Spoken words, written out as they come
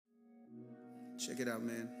Check it out,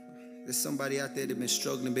 man. There's somebody out there that been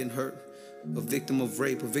struggling, been hurt, a victim of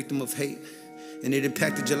rape, a victim of hate, and it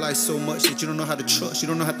impacted your life so much that you don't know how to trust, you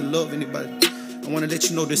don't know how to love anybody. I want to let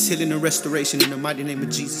you know there's healing and restoration in the mighty name of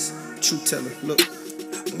Jesus. Truth teller, look.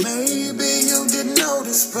 Maybe you didn't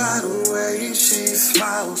notice by the way she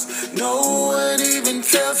smiles. No one even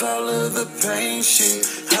tells all of the pain she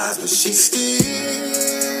hides, but she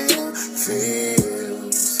still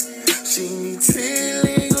feels she needs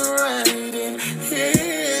healing right in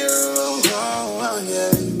here. Oh,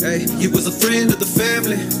 yeah. Hey, he was a friend of the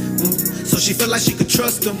family, so she felt like she could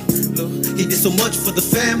trust him. Look, he did so much for the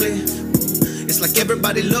family. It's like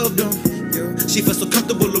everybody loved him. Yeah. She felt so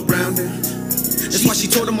comfortable around him. That's why she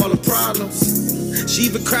told him all her problems. She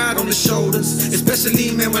even cried on his shoulders,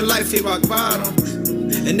 especially, man, when life hit rock bottom.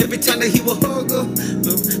 And every time that he would hug her,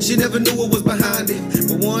 she never knew what was behind it.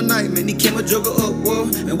 But one night, man, he came and drug her up, well,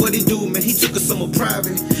 and what he do, man, he took her somewhere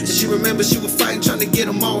private. And she remembered she was fighting, trying to get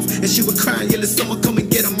him off. And she was crying, yelling, someone come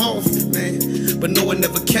and get him off, man. But no one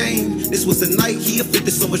ever came. This was the night he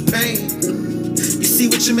inflicted so much pain. You see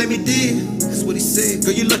what your mammy did? That's what he said.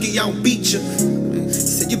 Girl, you lucky I don't beat you. He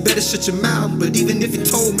said you better shut your mouth. But even if you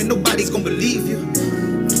told me, nobody's gonna believe you.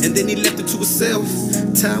 And then he left her to herself.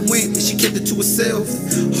 Time went and she kept it to herself.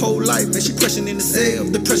 Whole life, man, she questioning the cell.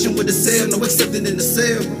 Depression with the cell, no accepting in the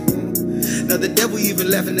cell. Now the devil even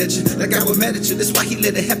laughing at you, like I was mad at you. That's why he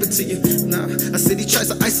let it happen to you. Nah, I said he tries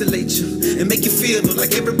to isolate you and make you feel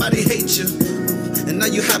like everybody hates you. And now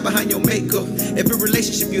you hide behind your makeup. Every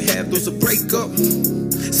relationship you have, there's a breakup.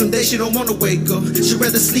 Some days she don't wanna wake up. She'd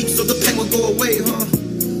rather sleep so the pain will go away, huh?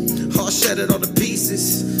 Heart shattered all the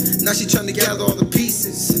pieces. Now she trying to gather all the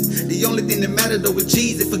pieces. The only thing that mattered though was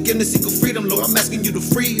Jesus. Forgiveness equal freedom, Lord, I'm asking you to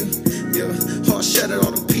free her. Yeah, heart shattered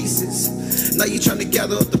all the pieces. Now you trying to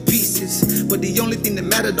gather up the pieces. But the only thing that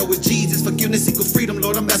mattered though was Jesus. Forgiveness equal freedom,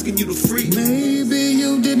 Lord, I'm asking you to free her. Maybe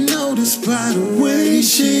you didn't notice by the way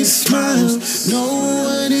she smiles. No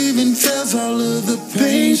one even tells all of the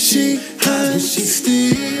pain she hides, but she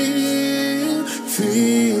still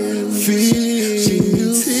feels she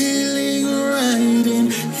needs healing right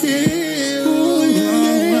in here.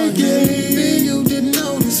 Maybe you didn't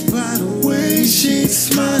notice by the way she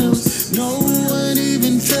smiles. No one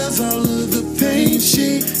even tells all of the pain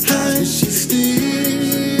she hides, but she still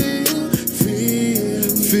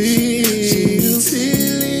feels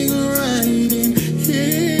healing right in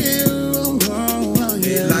here.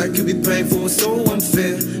 Life can be painful and so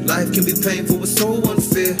unfair. Life can be painful and so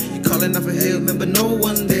unfair. You calling out for help, remember no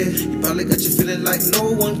one there. You probably got you feeling like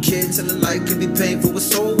no one cares. Telling life can be painful and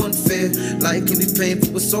so unfair. Life can be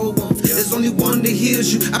painful and so unfair. There's only one that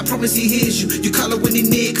hears you. I promise he hears you. You call it when he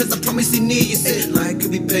near, cause I promise he near you. Say life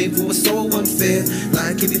can be painful and so unfair.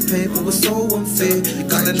 Life can be painful and so unfair. You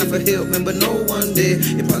calling out for help, remember no one there.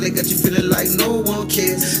 You probably got you feeling like no one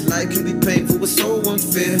cares. Life can be painful and so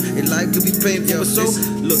unfair. And life can be painful and so.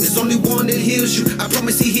 Look, there's only one that hears you. I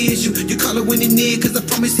promise he hears you. You call it when he near, cause I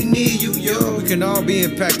promise he near you, yo. We can all be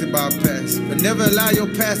impacted by our past, but never allow your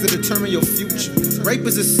past to determine your future. Rape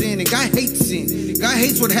is a sin, and God hates sin. God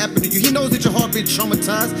hates what happened to you. He knows that your heart been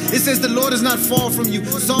traumatized. It says the Lord is not far from you.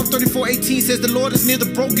 Psalm 34:18 says the Lord is near the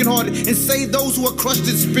brokenhearted and save those who are crushed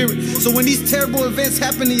in spirit. So when these terrible events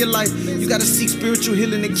happen in your life, you got to seek spiritual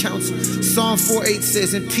healing and counsel. Psalm 4:8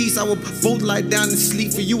 says, in peace I will both lie down and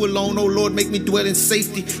sleep, for you alone, O Lord, make me dwell in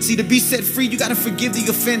safety. See, to be set free, you got to forgive the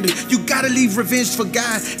offender. You got to leave revenge for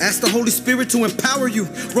God. Ask the Holy Spirit to empower you.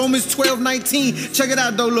 Romans 12:19. Check it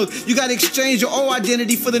out, though. Look, you got to exchange your old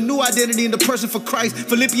identity for the new identity in the person for Christ.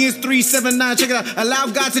 Philippians 3:7-9. Check it out. Allow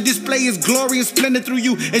God to display his glory and splendor through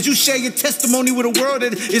you as you share your testimony with a world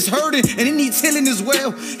that is hurting and it needs healing as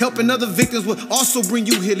well. Helping other victims will also bring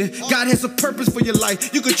you healing. God has a purpose for your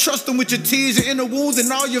life. You can trust him with your tears, your inner wounds,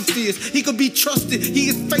 and all your fears. He can be trusted. He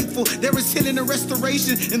is faithful. There is healing and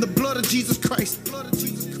restoration in the blood of Jesus Christ. Blood of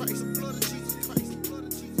Jesus Christ. Blood of Jesus Christ. Blood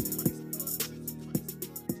of Jesus Christ.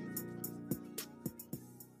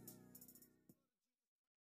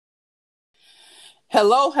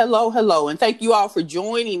 Hello, and thank you all for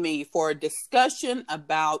joining me for a discussion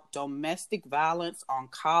about domestic violence on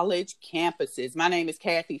college campuses. My name is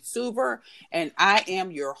Kathy Suver, and I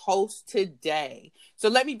am your host today. So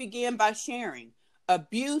let me begin by sharing.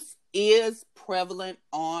 Abuse is prevalent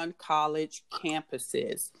on college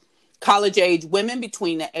campuses. College-age women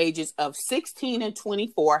between the ages of 16 and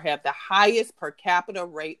 24 have the highest per capita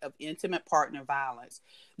rate of intimate partner violence.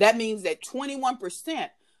 That means that 21%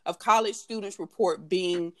 of college students report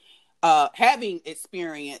having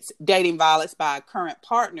experienced dating violence by a current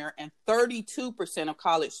partner, and 32% of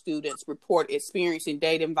college students report experiencing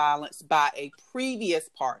dating violence by a previous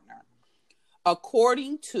partner.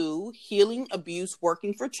 According to Healing Abuse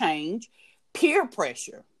Working for Change, peer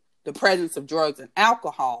pressure, the presence of drugs and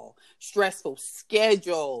alcohol, stressful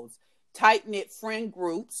schedules, tight-knit friend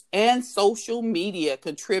groups, and social media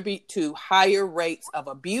contribute to higher rates of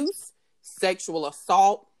abuse, sexual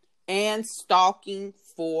assault, and stalking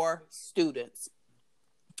for students.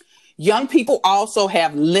 Young people also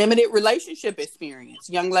have limited relationship experience.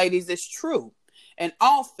 Young ladies, it's true. And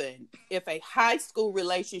often, if a high school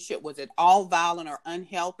relationship was at all violent or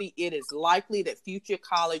unhealthy, it is likely that future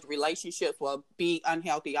college relationships will be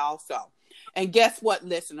unhealthy also. And guess what,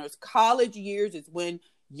 listeners? College years is when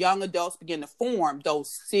young adults begin to form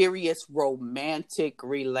those serious romantic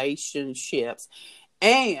relationships.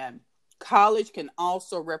 And college can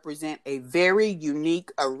also represent a very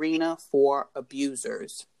unique arena for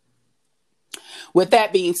abusers. With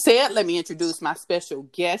that being said, let me introduce my special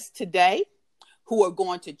guest today, who are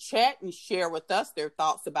going to chat and share with us their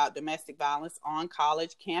thoughts about domestic violence on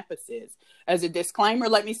college campuses. As a disclaimer,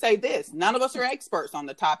 let me say this. None of us are experts on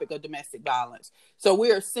the topic of domestic violence. So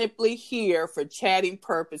we are simply here for chatting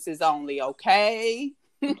purposes only, okay?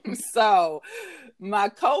 So my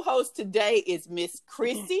co-host today is Miss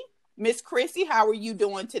Chrissy. Miss Chrissy, how are you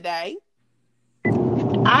doing today?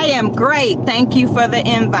 I am great. Thank you for the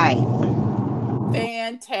invite.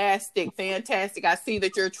 Fantastic. I see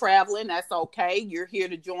that you're traveling. That's okay. You're here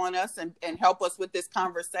to join us and help us with this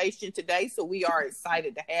conversation today. So we are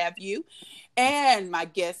excited to have you. And my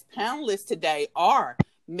guest panelists today are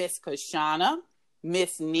Miss Kashana,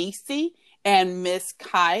 Miss Nisi, and Miss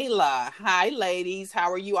Kyla. Hi, ladies.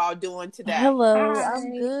 How are you all doing today? Hello. Hi.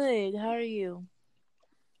 I'm good. How are you?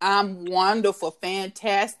 I'm wonderful.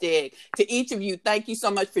 Fantastic. To each of you, thank you so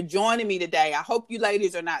much for joining me today. I hope you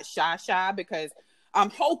ladies are not shy because I'm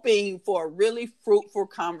hoping for a really fruitful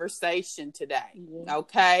conversation today. Yeah.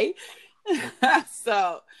 Okay.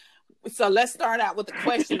 So let's start out with a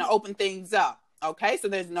question to open things up. Okay. So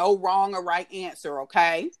there's no wrong or right answer.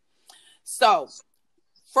 Okay. So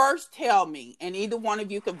first, tell me, and either one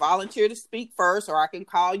of you can volunteer to speak first, or I can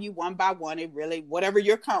call you one by one. It really, whatever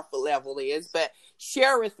your comfort level is, but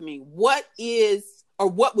share with me, what is, or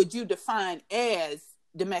what would you define as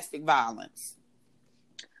domestic violence?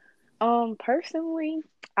 Personally,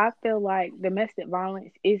 I feel like domestic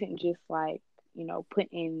violence isn't just like,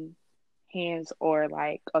 putting hands or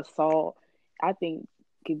like assault. I think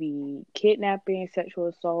it could be kidnapping, sexual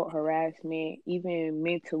assault, harassment, even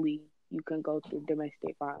mentally. You can go through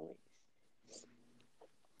domestic violence.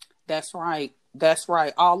 That's right.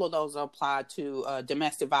 All of those apply to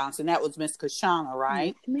domestic violence. And that was Miss Kashana,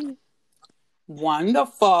 right? Yes, me.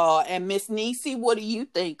 Wonderful. And Miss Nisi, what do you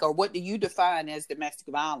think, or what do you define as domestic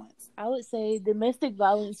violence? I would say domestic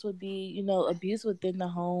violence would be, abuse within the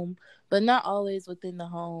home, but not always within the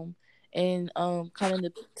home. And kind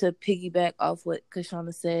of to piggyback off what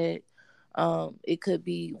Kashana said, it could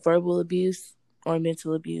be verbal abuse or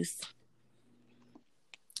mental abuse.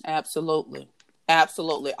 Absolutely.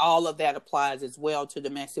 All of that applies as well to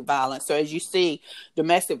domestic violence. So as you see,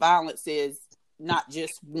 domestic violence is not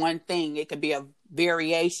just one thing. It could be a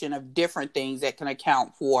variation of different things that can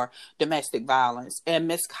account for domestic violence. And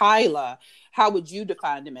Miss Kyla, how would you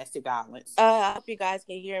define domestic violence? I hope you guys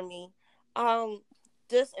can hear me.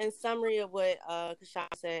 Just in summary of what Kashana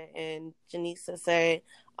said and Janisa said,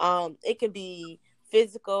 it could be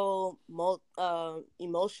physical,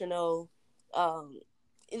 emotional,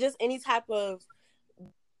 just any type of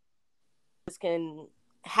this can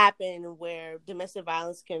happen where domestic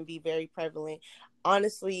violence can be very prevalent.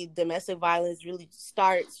 Honestly, domestic violence really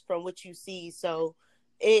starts from what you see, so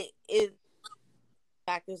it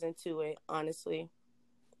factors into it, honestly.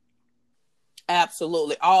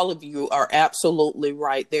 Absolutely. All of you are absolutely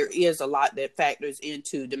right. There is a lot that factors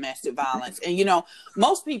into domestic violence. And,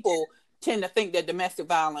 most people tend to think that domestic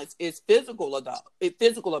violence is physical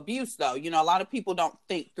abuse, though. A lot of people don't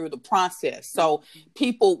think through the process. So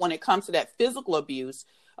people, when it comes to that physical abuse,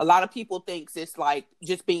 a lot of people think it's like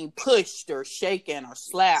just being pushed or shaken or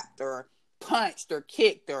slapped or punched or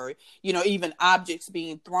kicked or, even objects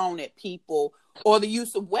being thrown at people or the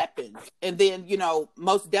use of weapons. And then,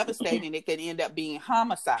 most devastating, it can end up being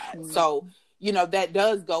homicide. Mm-hmm. So, that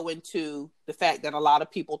does go into the fact that a lot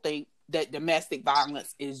of people think that domestic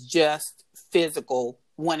violence is just physical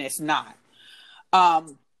when it's not.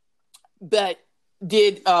 But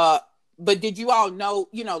did you all know,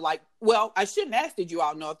 I shouldn't ask, did you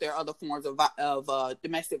all know if there are other forms of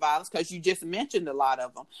domestic violence? Because you just mentioned a lot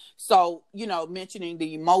of them. So, mentioning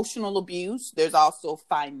the emotional abuse, there's also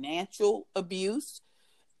financial abuse,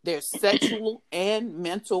 there's sexual and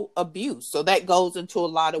mental abuse. So that goes into a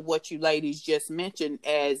lot of what you ladies just mentioned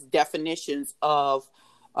as definitions of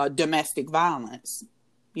domestic violence,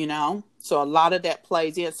 you know? So a lot of that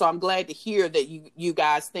plays in. So I'm glad to hear that you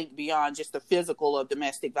guys think beyond just the physical of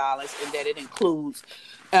domestic violence, and that it includes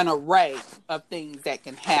an array of things that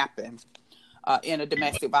can happen in a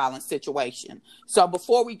domestic violence situation. So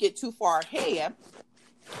before we get too far ahead,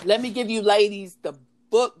 let me give you ladies the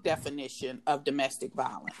book definition of domestic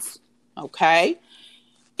violence. Okay?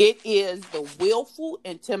 It is the willful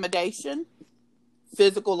intimidation,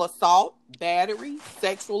 physical assault, battery,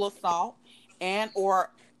 sexual assault, and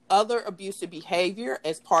or other abusive behavior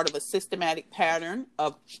as part of a systematic pattern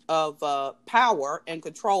of power and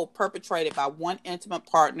control perpetrated by one intimate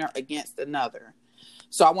partner against another.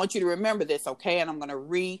 So I want you to remember this, okay? And I'm going to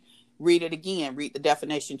read it again, read the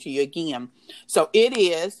definition to you again. So it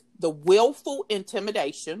is the willful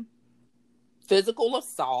intimidation, physical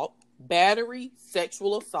assault, battery,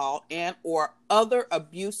 sexual assault, and or other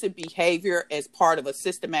abusive behavior as part of a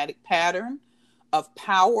systematic pattern of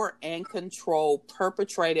power and control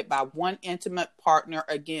perpetrated by one intimate partner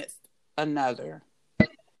against another.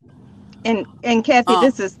 And Kathy,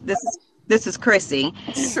 this is Chrissy.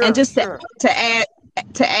 Sure, and just to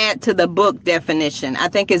add to the book definition, I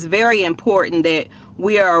think it's very important that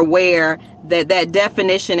we are aware that that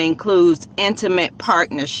definition includes intimate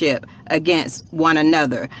partnership against one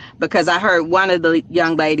another. Because I heard one of the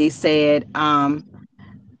young ladies said,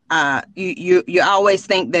 you always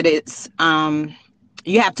think that it's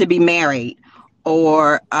you have to be married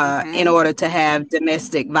or in order to have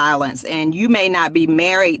domestic violence, and you may not be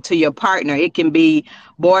married to your partner. It can be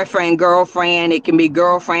boyfriend, girlfriend. It can be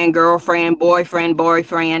girlfriend, boyfriend.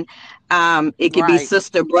 It can be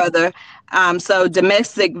sister, brother. So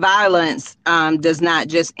domestic violence does not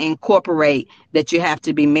just incorporate that you have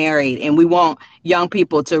to be married, and we want young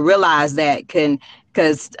people to realize that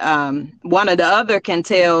because one or the other can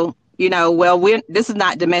tell, well, this is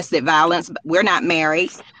not domestic violence. We're not married.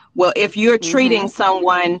 Well, if you're treating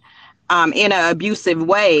someone in an abusive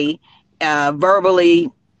way, verbally,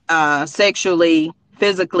 sexually,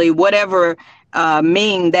 physically, whatever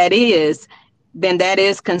mean that is, then that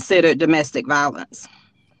is considered domestic violence.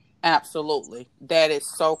 Absolutely. That is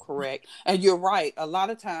so correct. And you're right. A lot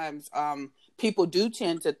of times people do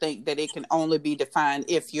tend to think that it can only be defined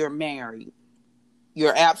if you're married.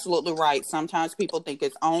 You're absolutely right. Sometimes people think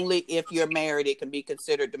it's only if you're married it can be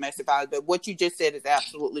considered domestic violence. But what you just said is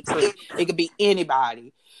absolutely true. It could be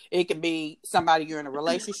anybody. It can be somebody you're in a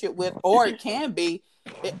relationship with, or it can be,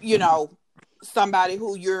 somebody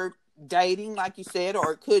who you're dating, like you said,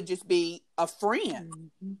 or it could just be a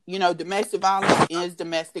friend. Domestic violence is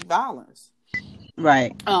domestic violence.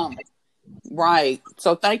 Right. Right.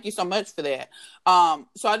 So thank you so much for that.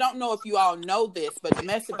 So I don't know if you all know this, but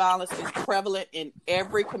domestic violence is prevalent in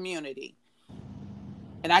every community.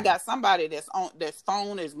 And I got somebody that's on their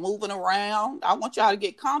phone is moving around. I want y'all to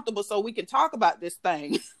get comfortable so we can talk about this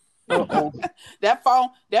thing. That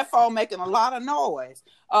phone making a lot of noise.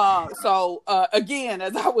 So again,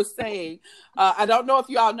 as I was saying, I don't know if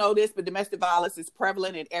you all know this, but domestic violence is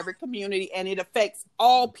prevalent in every community, and it affects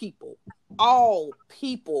all people,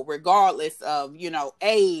 regardless of,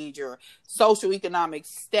 age or socioeconomic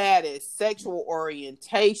status, sexual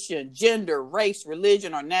orientation, gender, race,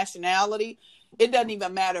 religion, or nationality. It doesn't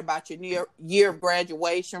even matter about your year of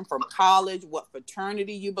graduation from college, what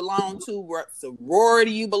fraternity you belong to, what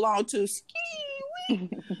sorority you belong to,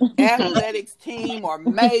 athletics team or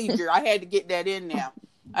major. I had to get that in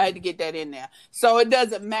there. So it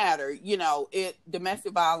doesn't matter.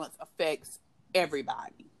 Domestic violence affects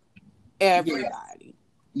everybody. Everybody.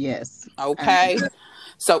 Yes. Okay.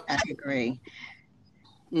 So I agree.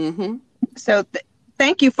 Mm-hmm. So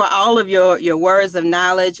thank you for all of your words of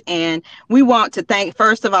knowledge. And we want to thank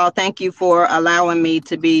you for allowing me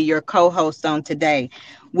to be your co-host on today.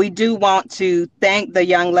 We do want to thank the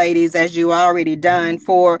young ladies, as you already done,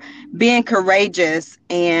 for being courageous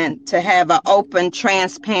and to have an open,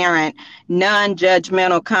 transparent,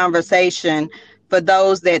 non-judgmental conversation for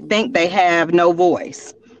those that think they have no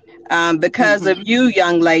voice. Because of you,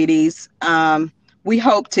 young ladies, we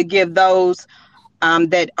hope to give those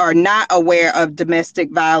that are not aware of domestic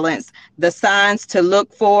violence the signs to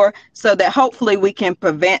look for, so that hopefully we can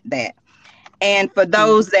prevent that. And for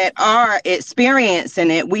those that are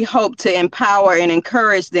experiencing it, we hope to empower and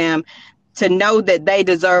encourage them to know that they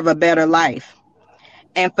deserve a better life.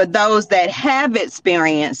 And for those that have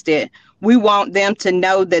experienced it, we want them to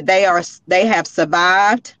know that they have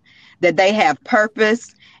survived, that they have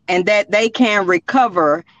purpose, and that they can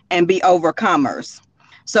recover and be overcomers.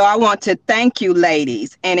 So I want to thank you,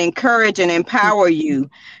 ladies, and encourage and empower you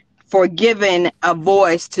for giving a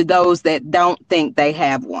voice to those that don't think they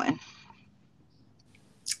have one.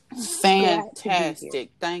 Glad to be here. Fantastic.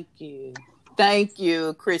 Thank you. Thank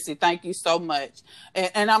you, Chrissy. Thank you so much.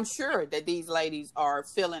 And I'm sure that these ladies are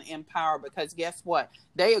feeling empowered because guess what?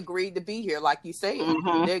 They agreed to be here, like you said.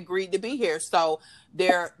 Mm-hmm. They agreed to be here. So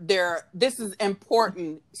this is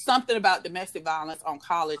important. Something about domestic violence on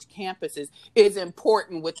college campuses is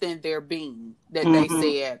important within their being that they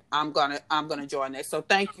said, I'm gonna join this. So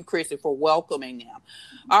thank you, Chrissy, for welcoming them.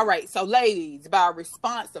 All right. So ladies, by a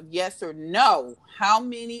response of yes or no, how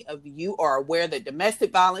many of you are aware that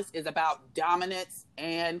domestic violence is about dominance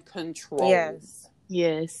and control? Yes.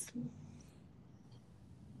 Yes.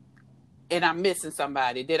 And I'm missing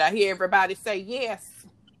somebody. Did I hear everybody say yes?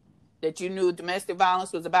 That you knew domestic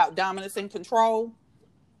violence was about dominance and control?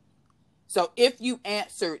 So if you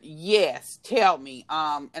answered yes, tell me.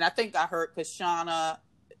 And I think I heard Kashana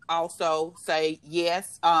also say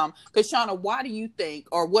yes. Kashana, why do you think,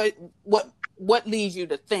 or what leads you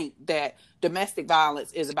to think that domestic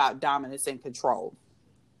violence is about dominance and control?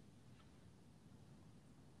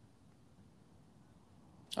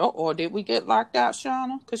 Oh, or did we get locked out,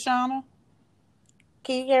 Kashana?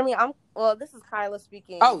 Can you hear me? This is Kyla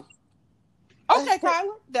speaking. Oh, okay,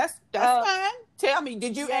 Kyla. That's fine. Tell me,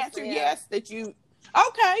 did you answer yes that you?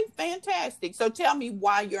 Okay, fantastic. So tell me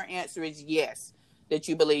why your answer is yes, that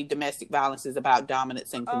you believe domestic violence is about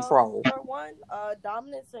dominance and control. For one,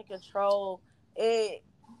 dominance and control, it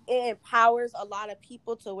empowers a lot of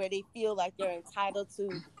people to where they feel like they're entitled to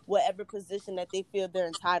whatever position that they feel they're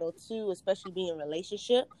entitled to, especially being in a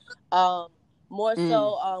relationship. More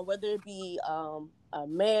so, whether it be a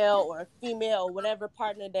male or a female or whatever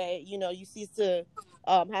partner that you see to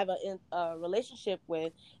have a relationship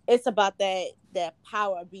with, it's about that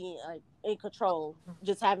power of being like in control,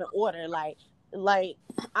 just having order. Like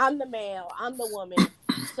I'm the male, I'm the woman,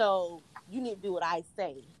 so you need to do what I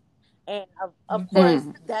say. And of course,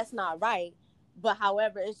 that's not right. But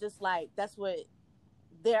however, it's just like that's what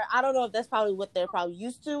I don't know if that's probably what they're probably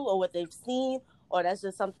used to or what they've seen, or that's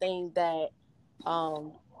just something that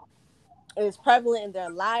is prevalent in their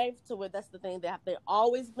life to where that's the thing that they've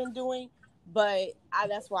always been doing. But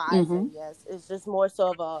that's why I say yes. It's just more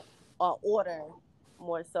so of a order,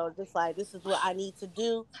 more so just like this is what I need to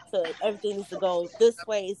do. So everything needs to go this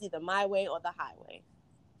way. It's either my way or the highway.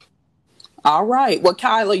 All right. Well,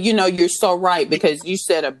 Kyla, you're so right, because you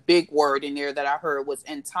said a big word in there that I heard was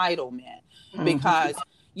entitlement. Because,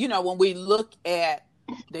 when we look at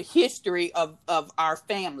the history of our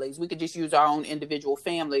families, we could just use our own individual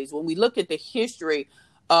families. When we look at the history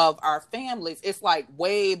of our families, it's like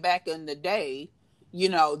way back in the day,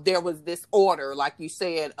 there was this order, like you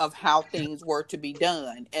said, of how things were to be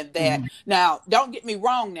done. And that now, don't get me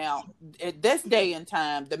wrong now, at this day and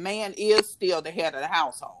time, the man is still the head of the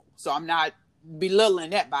household. So I'm not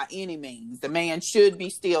belittling that by any means. The man should be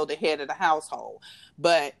still the head of the household.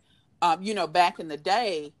 But, back in the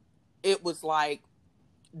day, it was like,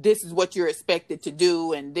 this is what you're expected to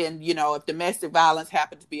do. And then, if domestic violence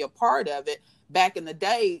happened to be a part of it, back in the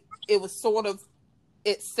day, it was sort of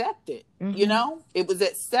accepted, it was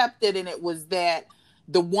accepted. And it was that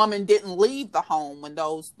the woman didn't leave the home when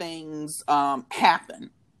those things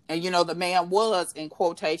happened. And, the man was, in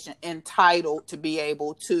quotation, entitled to be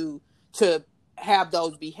able to have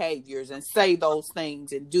those behaviors and say those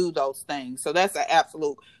things and do those things. So that's an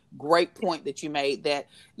absolute great point that you made, that,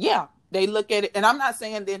 yeah, they look at it. And I'm not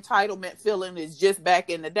saying the entitlement feeling is just back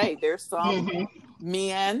in the day. There's some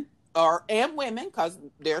men and women, because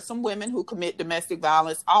there's some women who commit domestic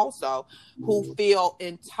violence also, who feel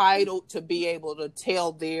entitled to be able to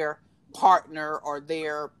tell their partner or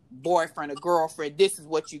their boyfriend or girlfriend, this is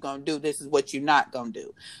what you're going to do, this is what you're not going to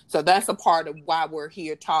do. So that's a part of why we're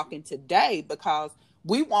here talking today, because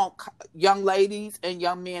we want young ladies and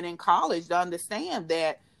young men in college to understand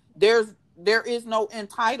that there is no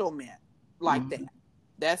entitlement like that.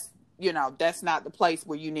 That's not the place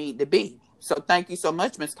where you need to be. So thank you so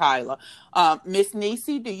much, Miss Kyla. Miss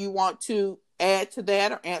Nisi, do you want to add to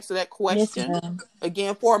that or answer that question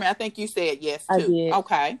again for me? I think you said yes too. I did.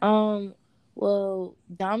 Okay. Well,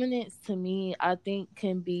 dominance to me, I think,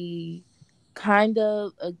 can be kind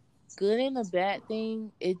of a good and a bad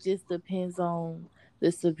thing. It just depends on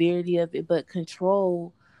the severity of it. But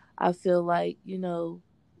control, I feel like,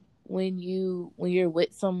 when you're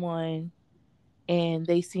with someone and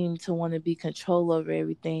they seem to want to be control over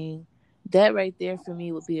everything, that right there for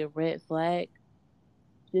me would be a red flag.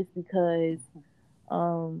 Just because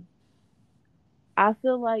I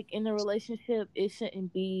feel like in a relationship, it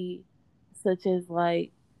shouldn't be such as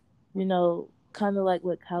like, kind of like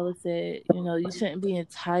what Kyla said, you shouldn't be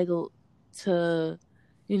entitled to,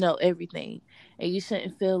 everything. And you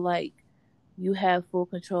shouldn't feel like you have full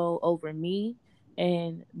control over me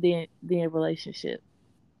and the relationship.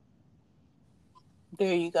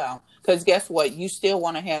 There you go. Because guess what? You still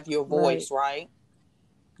want to have your Right. voice, right?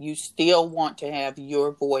 You still want to have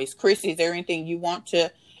your voice. Chrissy, is there anything you want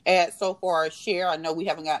to add so far or share? I know we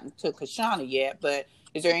haven't gotten to Kashana yet, but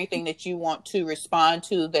is there anything that you want to respond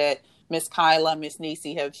to that Miss Kyla, Miss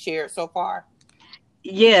Nisi have shared so far?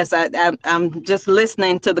 Yes, I'm just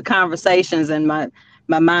listening to the conversations, and my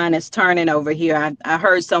mind is turning over here. I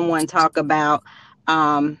heard someone talk about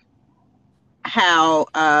um, how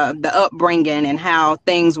the upbringing and how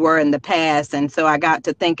things were in the past, and so I got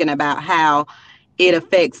to thinking about how it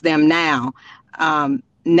affects them now.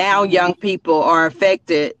 Now, Mm-hmm. young people are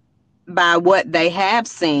affected by what they have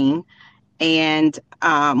seen, and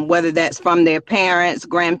whether that's from their parents,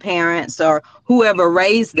 grandparents, or whoever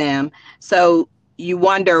raised them. So you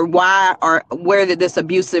wonder why or where did this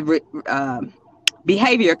abusive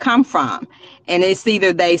behavior come from? And it's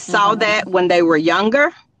either they saw Mm-hmm. that when they were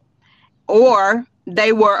younger, or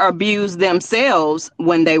they were abused themselves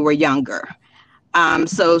when they were younger.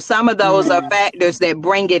 So some of those are Mm-hmm. factors that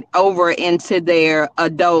bring it over into their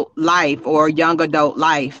adult life or young adult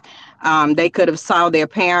life. They could have saw their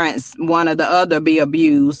parents, one or the other, be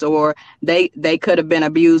abused, or they could have been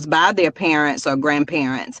abused by their parents or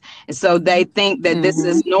grandparents. And so they think that this Mm-hmm.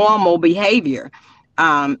 is normal behavior.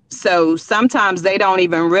 So sometimes they don't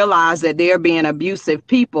even realize that they're being abusive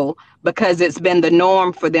people because it's been the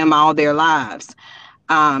norm for them all their lives.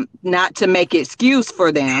 Not to make excuse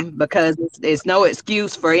for them, because it's no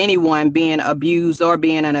excuse for anyone being abused or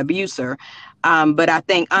being an abuser. But I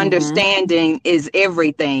think Mm-hmm. understanding is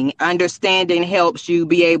everything. Understanding helps you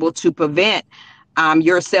be able to prevent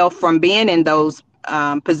yourself from being in those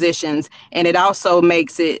positions. And it also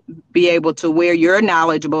makes it be able to where you're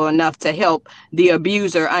knowledgeable enough to help the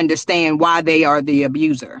abuser understand why they are the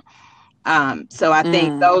abuser. So I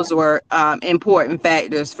think Mm. those were important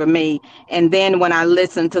factors for me. And then when I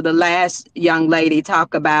listened to the last young lady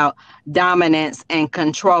talk about dominance and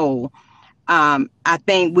control, I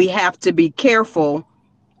think we have to be careful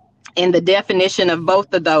in the definition of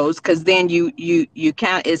both of those, because then you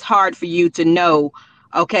can't. It's hard for you to know,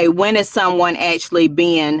 okay, when is someone actually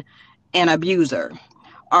being an abuser?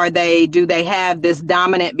 Do they have this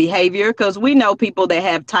dominant behavior? Because we know people that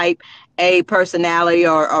have type A personality,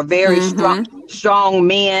 or very Mm-hmm. strong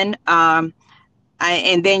men.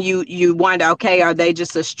 And then you wonder, okay, are they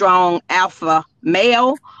just a strong alpha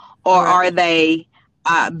male, or Right. are they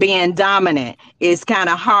being dominant? It's kind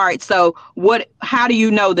of hard. So how do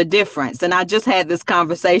you know the difference? And I just had this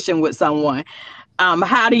conversation with someone.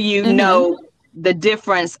 How do you Mm-hmm. know the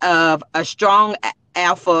difference of a strong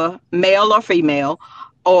alpha male or female,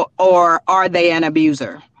 or are they an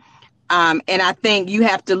abuser? And I think you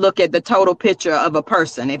have to look at the total picture of a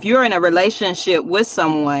person. If you're in a relationship with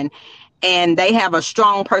someone and they have a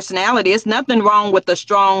strong personality, it's nothing wrong with a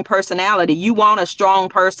strong personality. You want a strong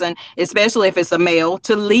person, especially if it's a male,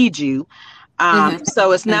 to lead you. Mm-hmm.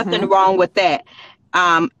 So it's nothing Mm-hmm. wrong with that.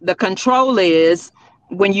 The control is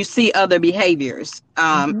when you see other behaviors.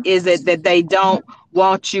 Mm-hmm. Is it that they don't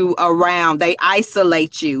want you around? They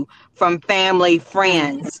isolate you from family, Mm.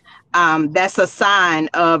 friends. That's a sign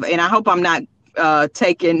of, and I hope I'm not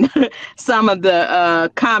taking some of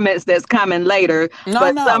the comments that's coming later, No,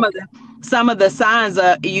 but no. some of the signs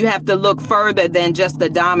are, you have to look further than just the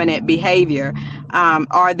dominant behavior.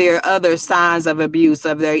 Are there other signs of abuse?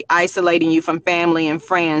 Are they isolating you from family and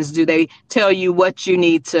friends? Do they tell you what you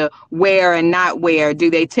need to wear and not wear? Do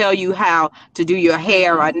they tell you how to do your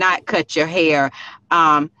hair or Mm-hmm. not cut your hair?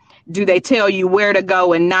 Do they tell you where to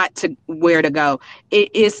go and not to where to go?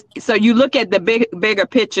 It is, so you look at the bigger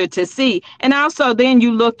picture to see, and also then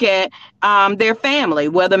you look at their family,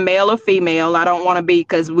 whether male or female. I don't want to be,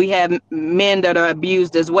 because we have men that are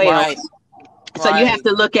abused as well. Right. So you have Right.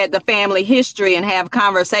 to look at the family history and have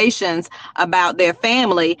conversations about their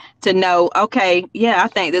family to know, okay, yeah, I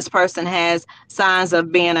think this person has signs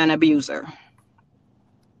of being an abuser.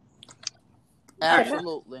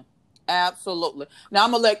 Absolutely. Absolutely. Now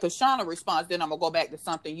I'm gonna let Kashana respond, then I'm gonna go back to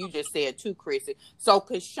something you just said too, Chrissy. So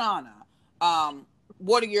Kashana, um,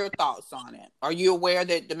 what are your thoughts on it? Are you aware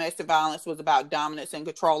that domestic violence was about dominance and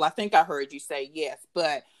control? I think I heard you say yes,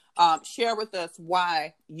 but share with us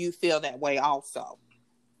why you feel that way also.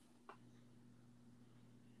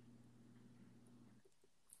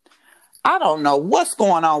 I don't know what's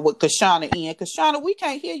going on with Kashana Ian. Kashana, we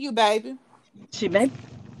can't hear you, baby. She may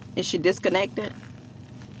Is she disconnected?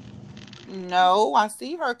 No, I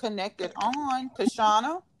see her connected on.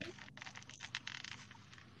 Kashana,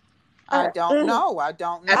 I Uh, don't know. I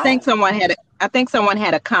don't I think know. someone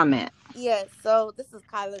had a comment. yes, so this is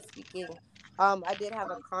Kyla speaking. I did have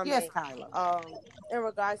a Yes, comment Kyla. in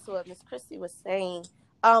regards to what Miss Christie was saying.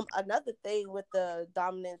 Another thing with the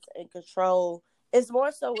dominance and control is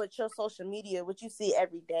more so with your social media, what you see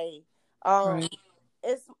every day. Um, Right.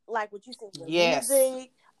 it's like what you see in your Yes.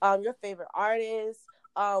 music, your favorite artists,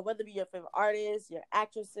 whether it be your favorite artists, your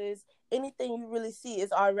actresses, anything you really see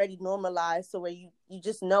is already normalized. So where you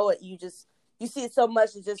just know it, you see it so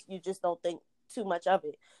much, you just don't think too much of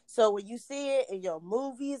it. So when you see it in your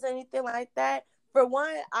movies, anything like that, for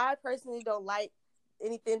one, I personally don't like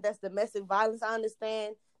anything that's domestic violence. I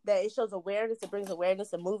understand that it shows awareness, it brings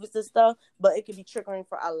awareness in movies and stuff, but it can be triggering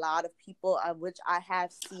for a lot of people, which I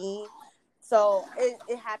have seen. So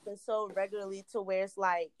it happens so regularly to where it's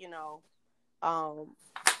like, um,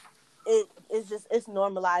 it's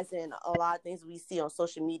normalizing a lot of things we see on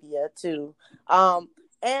social media too.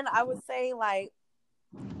 And I would say like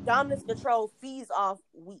dominance control feeds off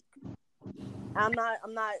weak. I'm not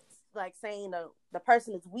like saying the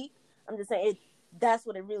person is weak. I'm just saying that's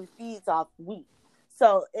what it really feeds off, weak.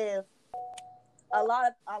 So if a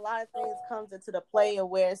lot of things comes into the play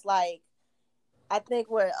where it's like, I think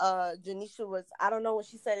what Janisha was, I don't know when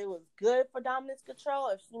she said it was good for dominance control,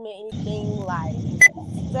 if she meant anything like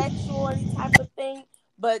sexual, any type of thing.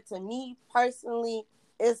 But to me personally,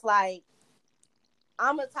 it's like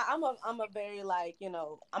I'm a very like,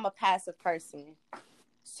 I'm a passive person.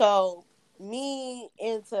 So me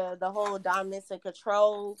into the whole dominance and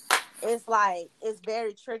control, it's like, it's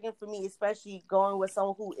very triggering for me, especially going with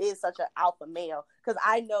someone who is such an alpha male, because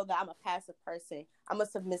I know that I'm a passive person. I'm a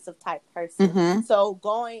submissive type person. Mm-hmm. So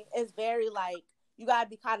it's very like, you gotta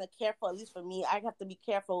be kind of careful. At least for me, I have to be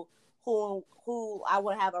careful who I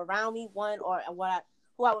want to have around me, one, or who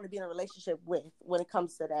I want to be in a relationship with when it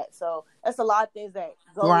comes to that. So that's a lot of things that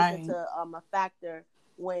goes into a factor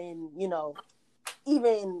when,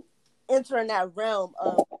 even entering that realm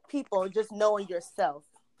of people, just knowing yourself.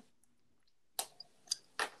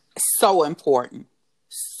 So important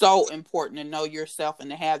to know yourself and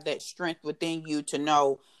to have that strength within you to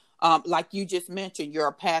know, like you just mentioned, you're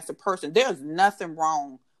a passive person. There's nothing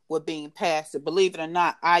wrong with being passive. Believe it or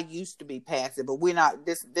not, I used to be passive, but we're not,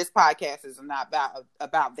 this podcast is not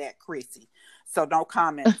about that, Chrissy, so don't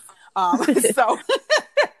comment.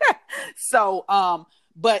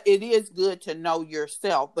 But it is good to know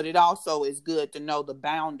yourself, but it also is good to know the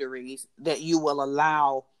boundaries that you will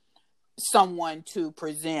allow someone to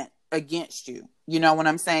present against you. You know what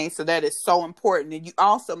I'm saying? So that is so important. And you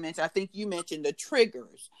also mentioned, I think you mentioned the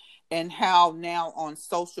triggers and how now on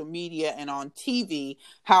social media and on TV,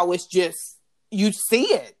 how it's just, you see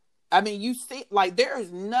it. I mean, you see, like, there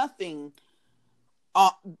is nothing,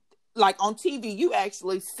 like on TV, you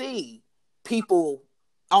actually see people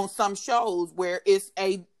on some shows where it's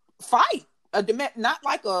a fight, not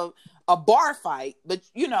like a bar fight, but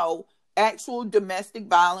actual domestic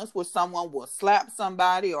violence where someone will slap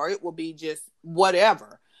somebody, or it will be just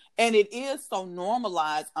whatever. And it is so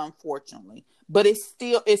normalized, unfortunately, but it's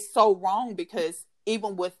so wrong, because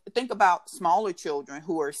think about smaller children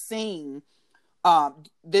who are seeing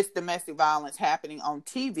this domestic violence happening on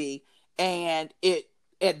TV, and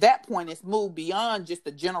at that point, it's moved beyond just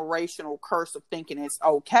the generational curse of thinking it's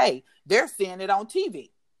okay. They're seeing it on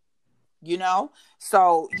TV,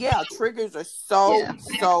 So yeah, triggers are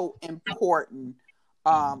so important.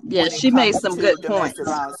 She made some good points. Domestic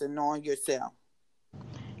violence and knowing yourself.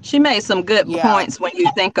 She made some good points when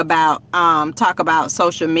you think about talk about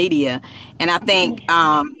social media, and I think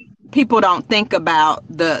people don't think about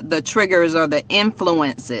the triggers or the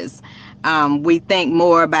influences. We think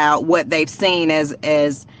more about what they've seen as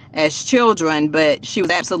children, but she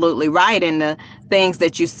was absolutely right in the things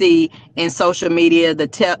that you see in social media, the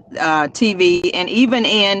TV, and even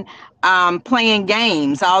in playing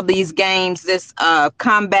games. All these games, this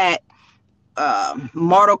combat,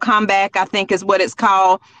 Mortal Kombat, I think is what it's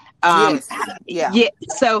called. Yes. Yeah.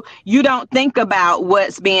 So you don't think about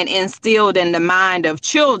what's being instilled in the mind of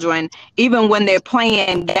children, even when they're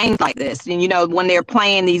playing games like this. And, when they're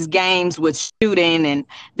playing these games with shooting, and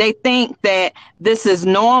they think that this is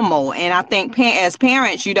normal. And I think as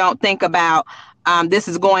parents, you don't think about this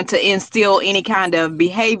is going to instill any kind of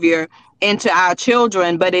behavior into our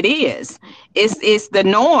children, but it is. It's the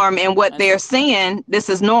norm, and what they're seeing, this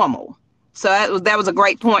is normal. So that was a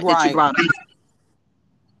great point that you brought up.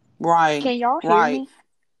 Right. Can y'all hear me?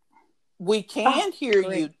 We can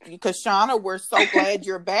hear you, Kashana. We're so glad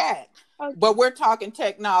you're back. Okay. But we're talking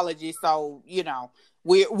technology, so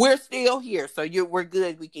we're still here. So we're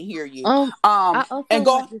good. We can hear you. I also and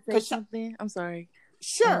go like to say something. I'm sorry.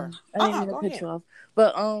 Sure. I didn't mean to cut you off,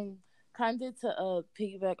 but kind of to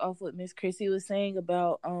piggyback off what Miss Chrissy was saying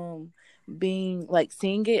about being like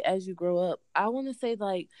seeing it as you grow up. I want to say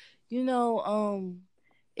like, you know,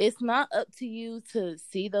 it's not up to you to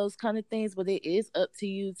see those kind of things, but it is up to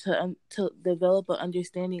you to develop an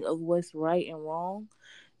understanding of what's right and wrong.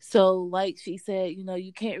 So, like she said, you know,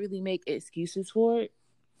 you can't really make excuses for it,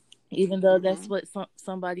 even though that's what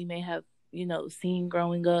somebody may have, you know, seen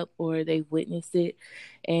growing up, or they've witnessed it,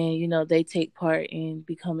 and you know they take part in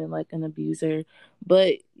becoming like an abuser.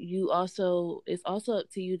 But it's also up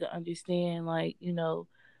to you to understand, like, you know,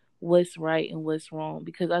 what's right and what's wrong,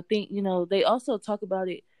 because I think, you know, they also talk about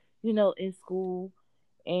it, you know, in school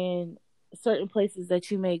and certain places that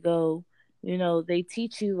you may go. You know, they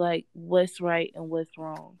teach you like what's right and what's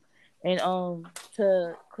wrong. And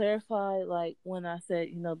to clarify, like when I said,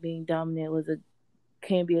 you know, being dominant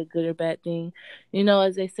can be a good or bad thing, you know,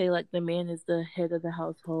 as they say, like the man is the head of the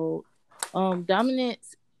household.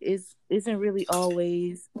 Dominance isn't really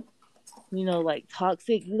always, you know, like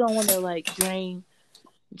toxic. You don't want to like drain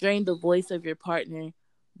the voice of your partner,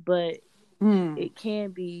 but it can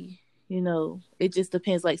be, you know, it just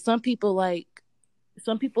depends. Like some people like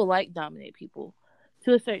dominant people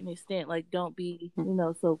to a certain extent. Like, don't be, you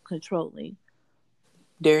know, so controlling.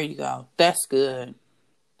 There you go. That's good.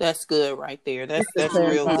 That's good right there. That's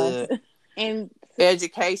real good. And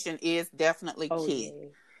education is definitely key.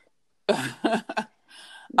 Yeah.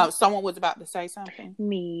 Someone was about to say something.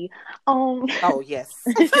 Me. Oh yes.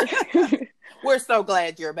 We're so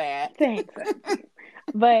glad you're back. Thanks.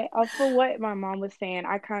 But for what my mom was saying,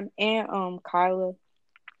 and Kyla,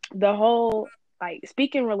 the whole like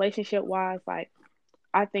speaking relationship wise, like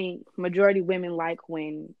I think majority women like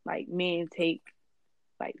when like men take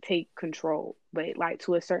control, but like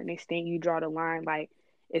to a certain extent you draw the line, like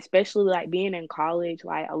especially like being in college,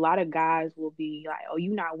 like a lot of guys will be like, oh,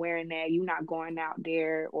 you not wearing that, you not going out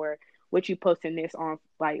there, or what you posting this on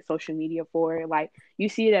like social media for. Like you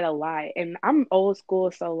see that a lot. And I'm old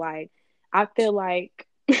school, so like I feel like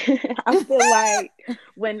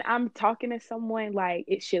when I'm talking to someone, like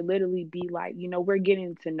it should literally be like, you know, we're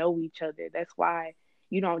getting to know each other. That's why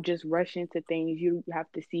you don't just rush into things. You have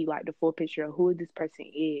to see like the full picture of who this person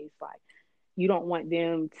is. Like you don't want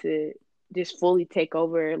them to just fully take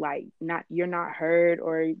over, like you're not heard,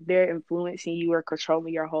 or they're influencing you or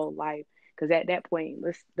controlling your whole life. Because at that point,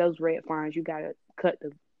 those red flags, you gotta cut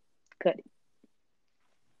it.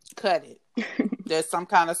 There's some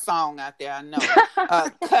kind of song out there, I know.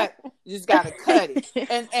 You just gotta cut it,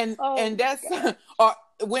 and that's or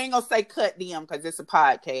we ain't gonna say cut them because it's a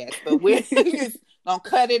podcast, but we're just gonna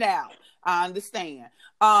cut it out. I understand.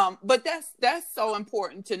 But that's so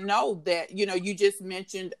important to know that, you know, you just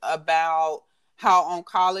mentioned about how on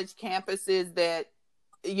college campuses that,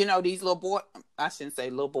 you know, these I shouldn't say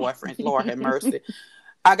little boyfriends, Lord have mercy.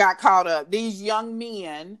 I got caught up. These young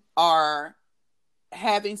men are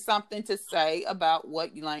having something to say about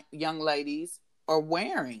what young ladies are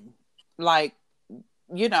wearing. Like,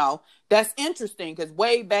 you know, that's interesting because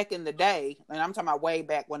way back in the day, and I'm talking about way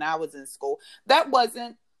back when I was in school, that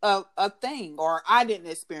wasn't a thing, or I didn't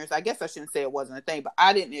experience. I guess I shouldn't say it wasn't a thing, but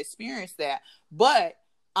I didn't experience that. But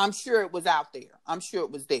I'm sure it was out there. I'm sure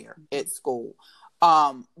it was there at school.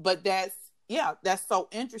 But that's so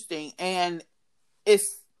interesting, and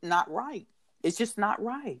it's not right. It's just not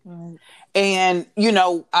right. And you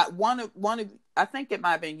know, one of I think it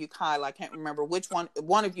might have been you, Kyle. I can't remember which one.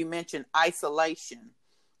 One of you mentioned isolation.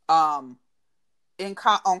 On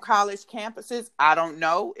college campuses, I don't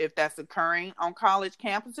know if that's occurring on college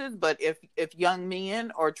campuses, but if young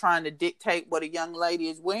men are trying to dictate what a young lady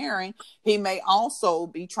is wearing, he may also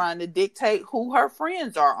be trying to dictate who her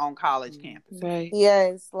friends are on college campuses. Right.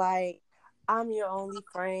 Yes, like I'm your only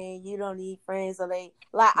friend. You don't need friends. So they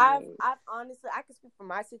like I've honestly, I can speak from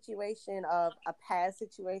my situation of a past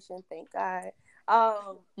situation. Thank God.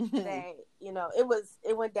 That, you know,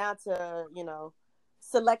 it went down to, you know,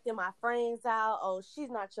 selecting my friends out. Oh, she's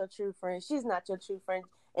not your true friend. She's not your true friend.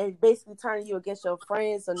 And basically turning you against your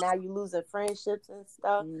friends. So now you losing friendships and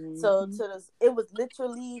stuff. So it was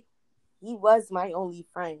literally, he was my only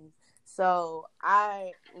friend. So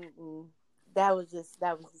that was just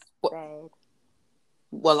bad.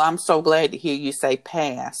 Well, I'm so glad to hear you say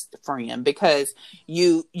past friend, because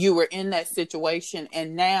you were in that situation,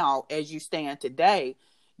 and now as you stand today,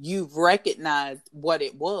 you've recognized what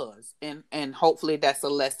it was, and hopefully that's a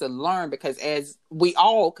lesson learned, because as we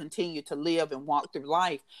all continue to live and walk through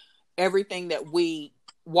life, everything that we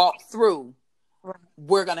walk through,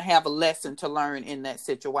 we're going to have a lesson to learn in that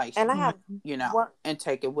situation. And I have, you know, and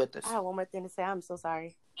take it with us. I have one more thing to say. I'm so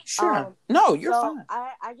sorry. Sure. No, you're fine.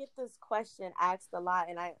 I get this question asked a lot,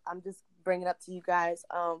 and I'm just bringing it up to you guys.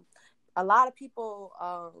 a lot of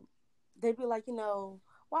people, they'd be like,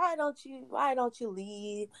 why don't you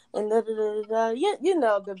leave? And da, da, da, da. You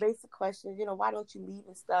know, the basic questions, why don't you leave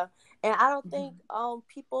and stuff. And I don't think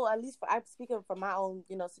people, at least I'm speaking from my own,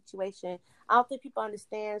 situation, I don't think people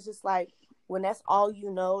understand. It's just like, when that's all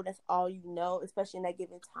that's all especially in that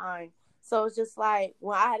given time. So it's just like,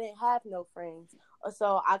 when I didn't have no friends,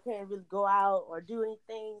 so I couldn't really go out or do any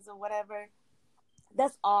things or whatever,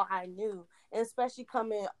 that's all I knew. And especially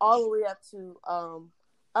coming all the way up to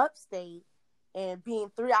upstate and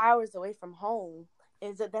being 3 hours away from home,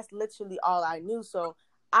 that's literally all I knew. So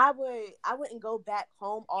I wouldn't go back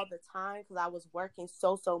home all the time because I was working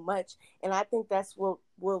so much. And I think that's what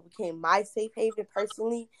became my safe haven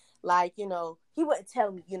personally. Like, he wouldn't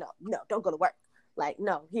tell me, no, don't go to work. Like,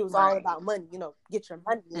 no, he was all about money, get your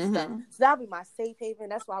money and stuff. So that would be my safe haven.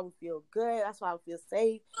 That's why I would feel good. That's why I would feel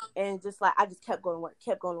safe. And just like, I just kept going to work.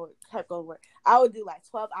 I would do like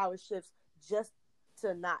 12-hour shifts just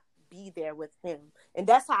to not be there with him. And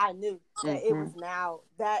that's how I knew that it was now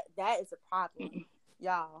that is a problem.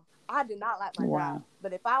 Y'all, I did not like my job.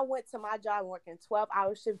 But if I went to my job working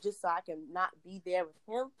 12-hour shift just so I can not be there with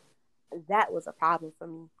him, that was a problem for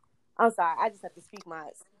me. I'm sorry, I just have to speak my...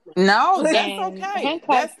 No, that's and okay. Hand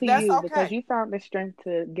claps to That's you okay. because you found the strength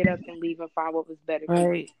to get up and leave and find what was better for you.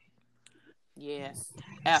 Right. Yes,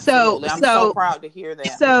 absolutely. I'm so proud to hear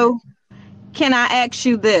that. So, can I ask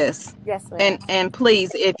you this? Yes, ma'am. And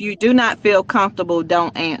please, if you do not feel comfortable,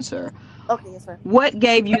 don't answer. Okay, yes, ma'am. What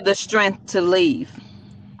gave you the strength to leave?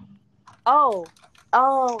 Okay,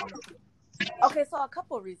 so a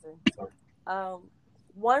couple of reasons.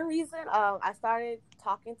 One reason, I started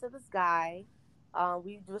talking to this guy.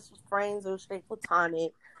 We just were friends, it was straight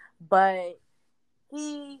platonic, but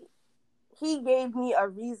he gave me a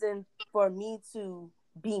reason for me to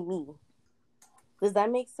be me. Does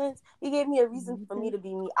that make sense? He gave me a reason for me to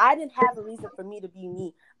be me. I didn't have a reason for me to be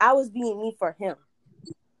me. I was being me for him.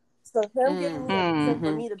 So him giving me a reason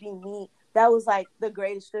for me to be me, that was like the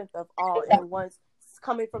greatest strength of all, and once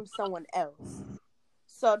coming from someone else.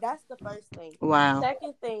 So that's the first thing. Wow.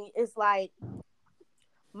 Second thing is like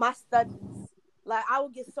my studies. Like, I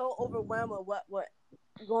would get so overwhelmed with what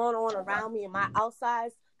going on around me and my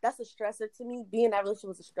outsides. That's a stressor to me. Being in that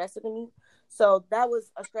relationship was a stressor to me. So that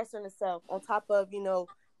was a stressor in itself. On top of,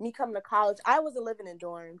 me coming to college, I wasn't living in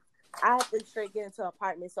dorms. I had to straight get into an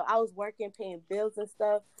apartment. So I was working, paying bills and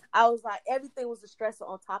stuff. I was like, everything was a stressor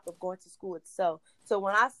on top of going to school itself. So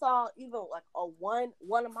when I saw even like one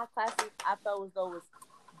of my classes, I felt as though it was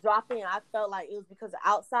dropping. I felt like it was because of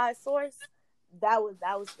outside source. That was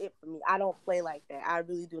it for me. I don't play like that. I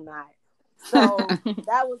really do not. So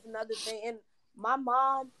that was another thing. And my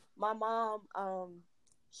mom,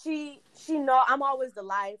 she know I'm always the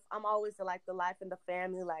life. I'm always the life in the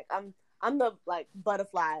family. Like I'm the like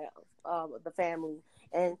butterfly of the family.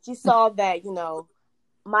 And she saw that,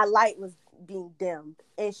 my light was being dimmed.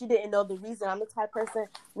 And she didn't know the reason. I'm the type of person,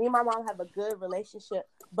 me and my mom have a good relationship,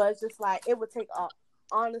 but it's just like it would take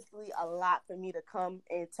honestly a lot for me to come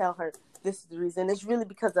and tell her this is the reason. It's really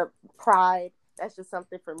because of pride. That's just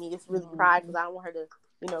something for me. It's really pride because I don't want her to,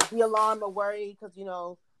 be alarmed or worried because,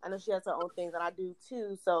 I know she has her own things and I do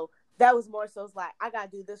too. So that was more so it's like, I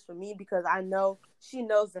got to do this for me because I know she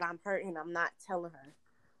knows that I'm hurting and I'm not telling her.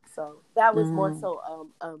 So that was more so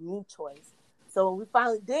a me choice. So when we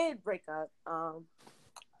finally did break up,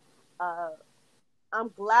 I'm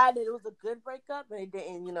glad that it was a good breakup and it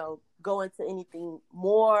didn't, go into anything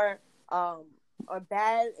more or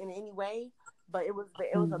bad in any way. But it was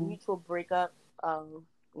a mutual breakup.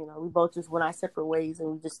 We both just went our separate ways and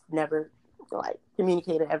we just never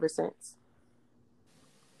communicated ever since.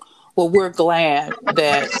 Well, we're glad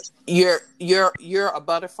that you're a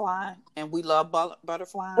butterfly, and we love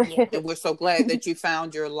butterflies, and we're so glad that you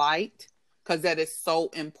found your light, because that is so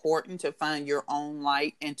important, to find your own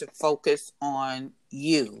light and to focus on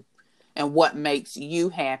you and what makes you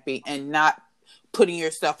happy, and not putting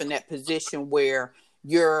yourself in that position where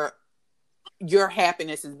your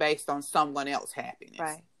happiness is based on someone else's happiness.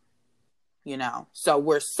 Right. So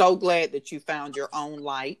we're so glad that you found your own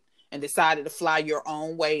light and decided to fly your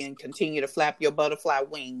own way and continue to flap your butterfly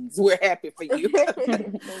wings. We're happy for you.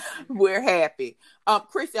 We're happy.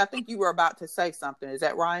 Chrissy, I think you were about to say something. Is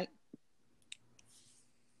that right?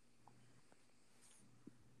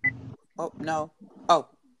 Oh, no. Oh.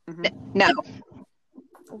 Mm-hmm. No.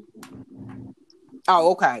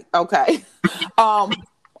 Oh, okay. Okay.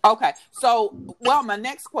 So, my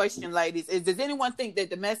next question, ladies, is: does anyone think that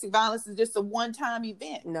domestic violence is just a one-time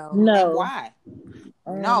event? No. And why?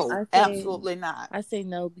 No, absolutely not. I say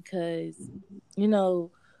no because,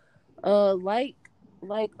 like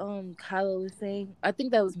Kyla was saying, I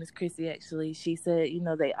think that was Miss Chrissy actually. She said,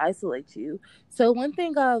 they isolate you. So one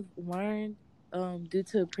thing I've learned, due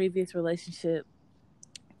to a previous relationship,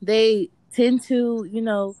 they tend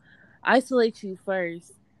to, isolate you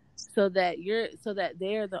first, so that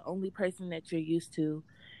they're the only person that you're used to.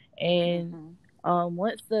 And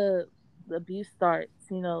once the abuse starts,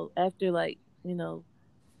 after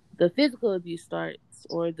the physical abuse starts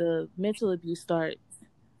or the mental abuse starts,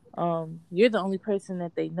 you're the only person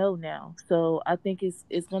that they know now. So I think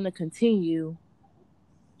it's going to continue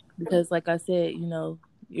because, like I said,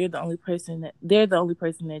 they're the only person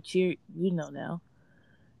that you know now.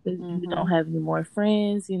 You don't have any more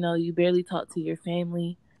friends. You barely talk to your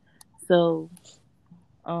family. So,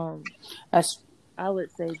 I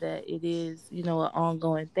would say that it is, an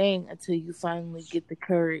ongoing thing until you finally get the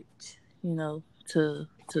courage, to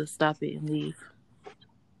stop it and leave.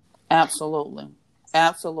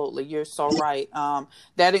 Absolutely, you're so right.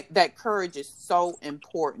 That courage is so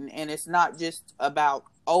important, and it's not just about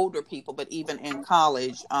older people, but even in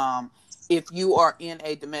college. If you are in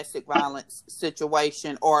a domestic violence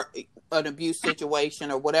situation or an abuse situation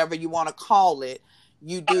or whatever you want to call it,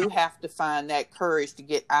 you do have to find that courage to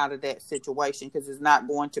get out of that situation, because it's not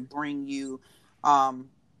going to bring you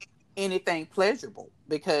anything pleasurable.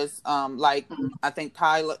 Because I think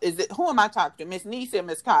Kyla, who am I talking to? Miss Nisi or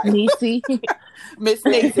Miss Kyla? Nisi. Miss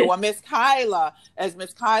Nisi. Well, Miss Kyla, as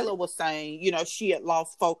Miss Kyla was saying, she had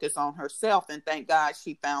lost focus on herself, and thank God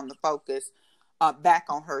she found the focus back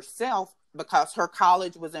on herself, because her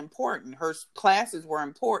college was important. Her classes were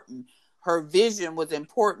important. Her vision was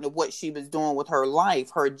important of what she was doing with her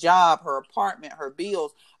life, her job, her apartment, her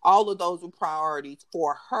bills. All of those were priorities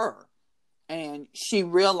for her. And she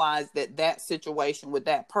realized that situation with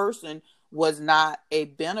that person was not a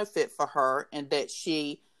benefit for her, and that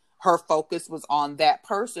her focus was on that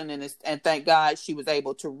person. And thank God she was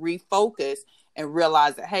able to refocus and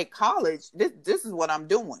realize that, hey, college, this is what I'm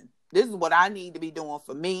doing. This is what I need to be doing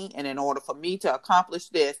for me. And in order for me to accomplish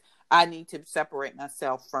this, I need to separate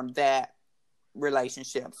myself from that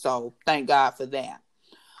relationship. So thank God for that.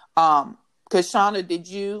 Kashana, did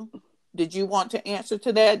you want to answer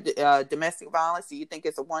to that? Domestic violence, do you think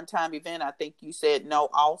it's a one-time event? I think you said no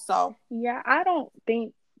also. Yeah, I don't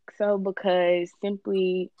think so, because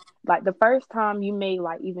simply the first time you may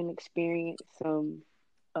even experience some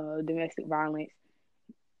domestic violence,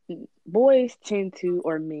 boys tend to,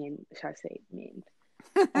 or men, should I say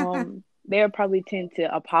men, they'll probably tend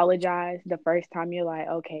to apologize the first time. You're like,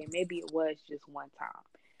 okay, maybe it was just one time.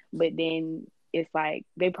 But then it's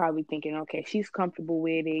they probably thinking, okay, she's comfortable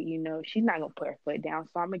with it. She's not going to put her foot down.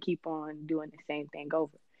 So I'm going to keep on doing the same thing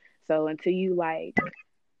over. So until you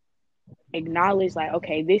acknowledge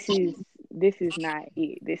okay, this is not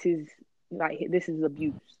it. This is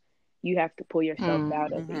abuse. You have to pull yourself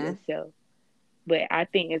out of it yourself. But I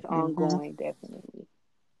think it's ongoing, definitely.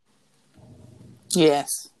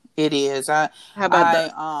 Yes, it is. How about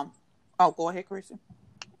that? Oh, go ahead, Christian.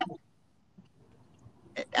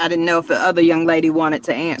 I didn't know if the other young lady wanted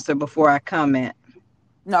to answer before I comment.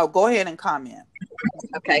 No, go ahead and comment.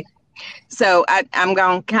 Okay. So I'm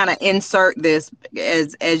going to kind of insert this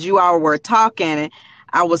as you all were talking.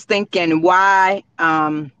 I was thinking, why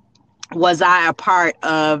was I a part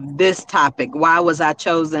of this topic? Why was I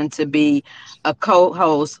chosen to be a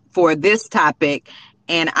co-host for this topic,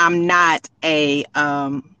 and I'm not a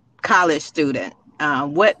college student?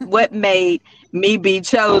 What made me be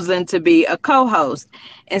chosen to be a co-host?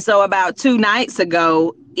 And so about 2 nights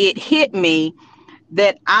ago, it hit me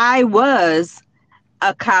that I was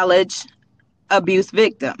a college abuse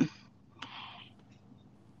victim.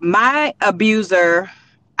 My abuser,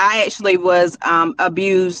 I actually was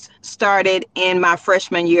abused, started in my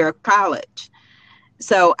freshman year of college.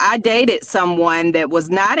 So I dated someone that was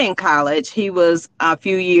not in college. He was a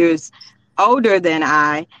few years older than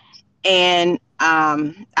I. And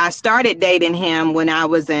I started dating him when I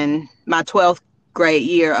was in my 12th grade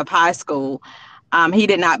year of high school. He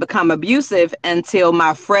did not become abusive until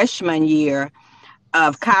my freshman year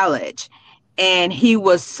of college. And he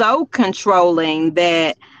was so controlling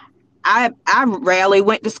that I rarely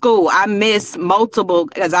went to school. I missed multiple,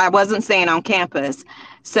 because I wasn't staying on campus.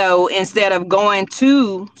 So instead of going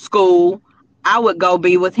to school, I would go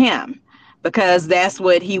be with him, because that's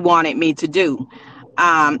what he wanted me to do.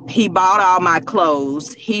 He bought all my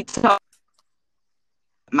clothes. He took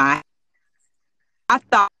I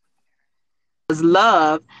thought it was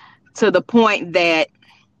love, to the point that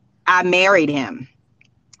I married him.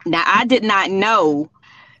 Now, I did not know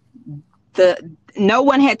no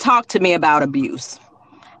one had talked to me about abuse.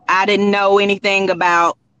 I didn't know anything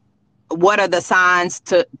about what are the signs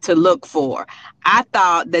to look for? I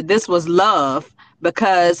thought that this was love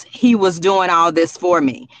because he was doing all this for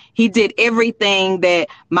me. He did everything that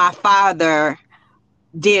my father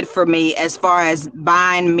did for me as far as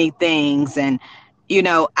buying me things. And,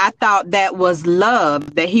 I thought that was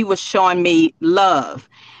love, that he was showing me love.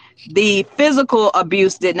 The physical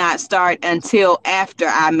abuse did not start until after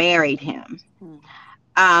I married him.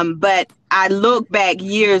 But I look back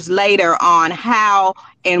years later on how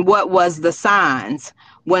and what was the signs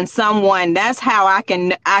when someone, that's how I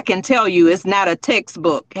can tell you. It's not a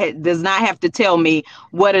textbook. It does not have to tell me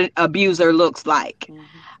what an abuser looks like.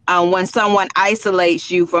 When someone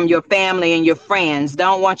isolates you from your family and your friends,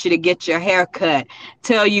 don't want you to get your hair cut,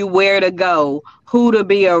 tell you where to go, who to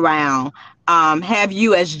be around, have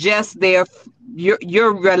you as just their,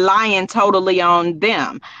 you're relying totally on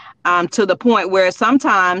them, to the point where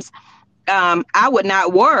sometimes I would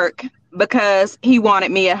not work because he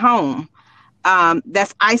wanted me at home.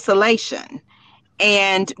 That's isolation.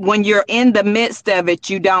 And when you're in the midst of it,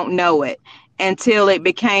 you don't know it until it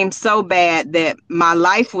became so bad that my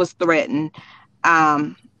life was threatened.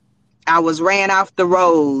 I was ran off the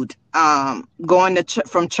road, going to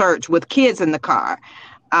from church with kids in the car.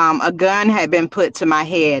 A gun had been put to my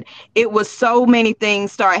head. It was so many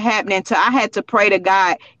things start happening I had to pray to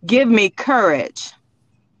God, give me courage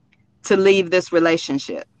to leave this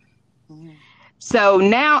relationship. So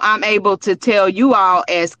now I'm able to tell you all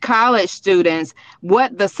as college students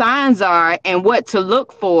what the signs are and what to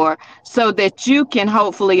look for so that you can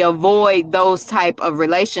hopefully avoid those type of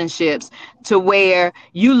relationships, to where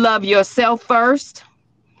you love yourself first.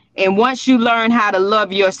 And once you learn how to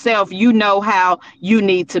love yourself, you know how you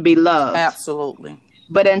need to be loved. Absolutely.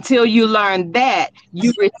 But until you learn that,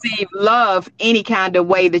 you receive love any kind of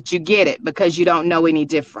way that you get it, because you don't know any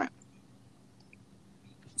different.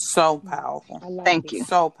 So powerful. Thank you.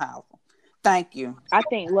 So powerful. Thank you. I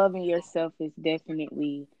think loving yourself is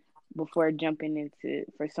definitely, before jumping into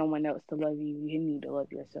for someone else to love you, you need to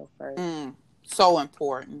love yourself first. So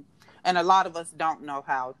important. And a lot of us don't know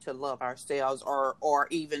how to love ourselves, or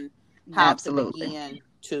even how to begin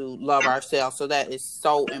to love ourselves. So that is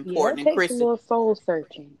so important. Yeah, it takes a little soul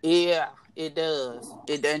searching. Yeah, it does.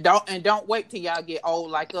 And don't wait till y'all get old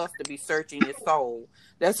like us to be searching your soul.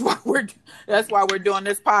 That's why we're doing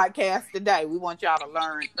this podcast today. We want y'all to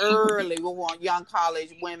learn early. We want young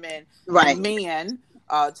college women and men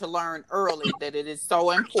to learn early that it is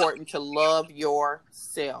so important to love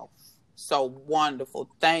yourself. So wonderful.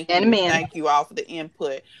 Thank you. Amen. Thank you all for the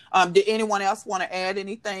input. Did anyone else want to add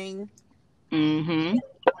anything?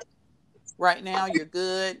 Right now, you're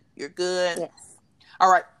good. You're good. Yes.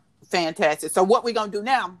 All right. Fantastic. So what we're going to do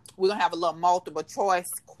now, we're going to have a little multiple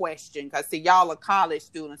choice question, because see, y'all are college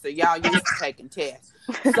students, so y'all used to taking tests.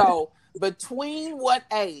 So between what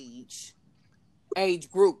age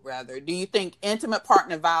group rather, do you think intimate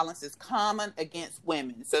partner violence is common against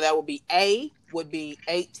women? So that would be A, would be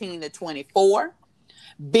 18 to 24.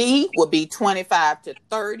 B would be 25 to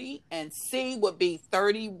 30. And C would be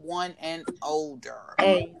 31 and older.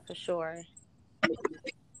 A for sure.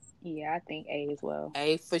 Yeah, I think A as well.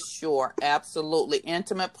 A for sure. Absolutely.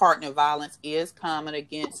 Intimate partner violence is common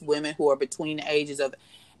against women who are between the ages of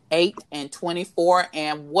 8 and 24.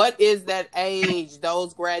 And what is that age?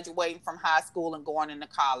 Those graduating from high school and going into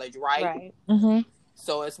college, right? Right. Mm-hmm.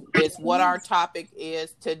 So it's what our topic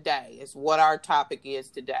is today. It's what our topic is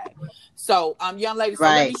today. So, young ladies, so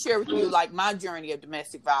let me share with you like my journey of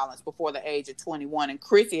domestic violence before the age of 21. And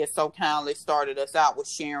Chrissy has so kindly started us out with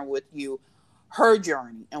sharing with you her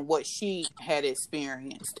journey and what she had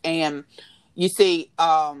experienced. And you see,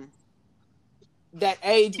 that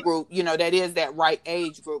age group, that is that right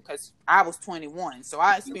age group, because I was 21. So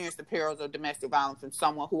I experienced the perils of domestic violence from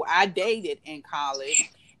someone who I dated in college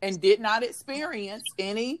and did not experience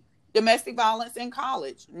any domestic violence in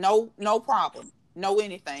college. No problem. No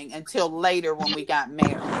anything until later when we got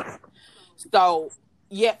married. So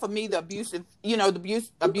yet for me, the abusive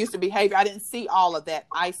behavior, I didn't see all of that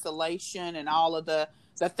isolation and all of the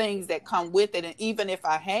things that come with it. And even if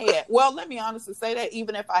I had, well, let me honestly say that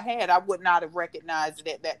even if I had, I would not have recognized it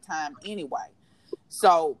at that time anyway.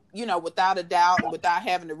 So, without a doubt, and without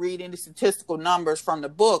having to read any statistical numbers from the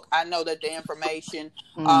book, I know that the information,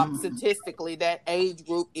 statistically, that age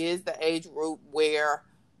group is the age group where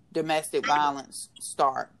domestic violence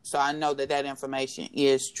starts. So I know that information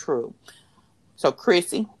is true. So,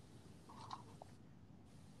 Chrissy.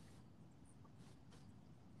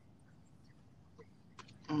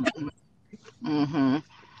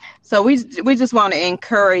 So we just want to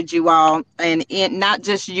encourage you all, and not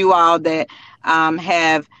just you all that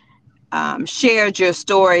have shared your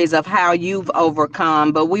stories of how you've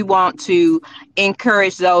overcome, but we want to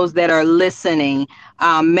encourage those that are listening,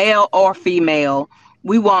 male or female.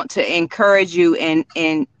 We want to encourage you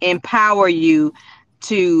and empower you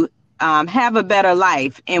to have a better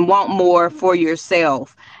life and want more for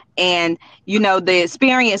yourself. And, the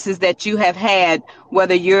experiences that you have had,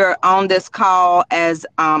 whether you're on this call as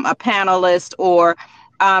a panelist or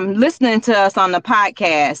listening to us on the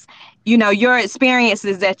podcast, your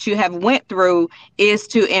experiences that you have went through is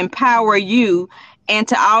to empower you and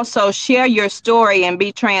to also share your story and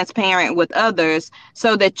be transparent with others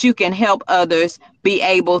so that you can help others be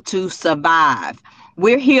able to survive.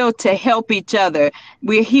 We're here to help each other.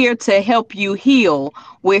 We're here to help you heal.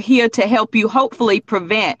 We're here to help you hopefully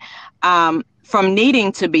prevent from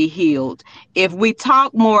needing to be healed. If we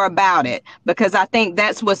talk more about it, because I think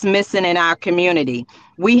that's what's missing in our community.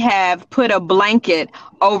 We have put a blanket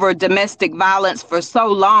over domestic violence for so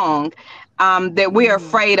long that we're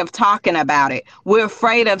afraid of talking about it. We're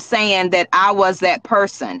afraid of saying that I was that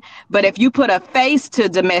person. But if you put a face to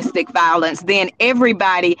domestic violence, then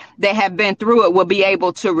everybody that have been through it will be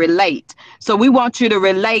able to relate. So we want you to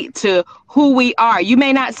relate to who we are. You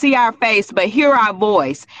may not see our face, but hear our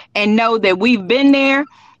voice and know that we've been there.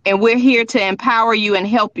 And we're here to empower you and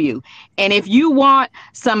help you. And if you want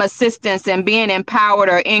some assistance in being empowered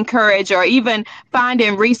or encouraged or even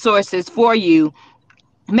finding resources for you,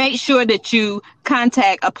 make sure that you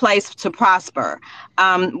contact A Place to Prosper.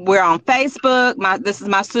 We're on Facebook. This is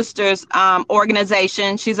my sister's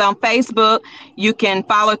organization. She's on Facebook. You can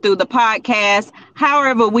follow through the podcast.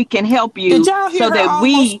 However, we can help you so that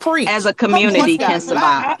we as a community can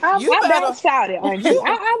survive. I better shout it, Auntie.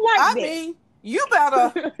 I like that. You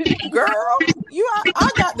better, girl.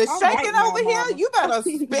 I got the shaking over here. You better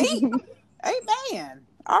speak. Amen.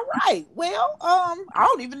 All right. Well, I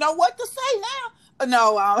don't even know what to say now.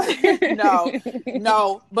 No.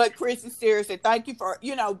 But Chrissy, seriously, thank you for,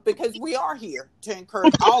 because we are here to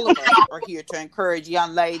encourage, all of us are here to encourage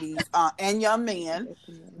young ladies and young men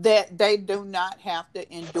that they do not have to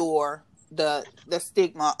endure the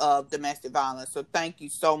stigma of domestic violence. So thank you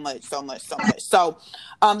so much. So,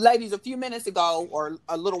 ladies, a few minutes ago or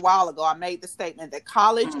a little while ago, I made the statement that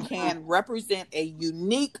college can represent a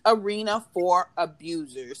unique arena for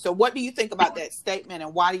abusers. So what do you think about that statement,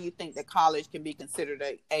 and why do you think that college can be considered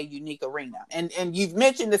a unique arena? And you've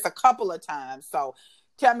mentioned this a couple of times, so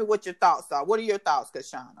tell me what your thoughts are. What are your thoughts,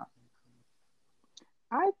 Kashana?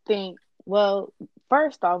 I think, well,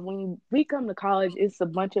 first off, when we come to college, it's a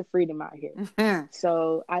bunch of freedom out here. Mm-hmm.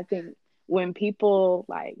 So I think when people,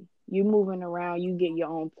 like, you moving around, you get your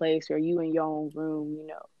own place or you in your own room,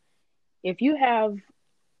 if you have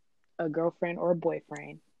a girlfriend or a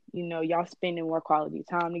boyfriend, y'all spending more quality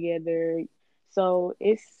time together. So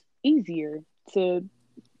it's easier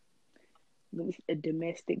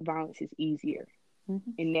domestic violence is easier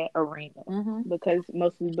in that arena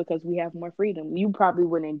mostly because we have more freedom. You probably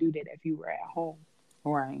wouldn't do that if you were at home.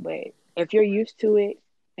 Right. But if you're used to it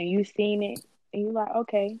and you've seen it and you're like,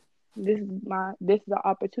 okay, this is the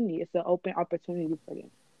opportunity. It's an open opportunity for them.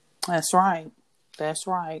 That's right.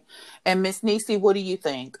 And Miss Nisi, what do you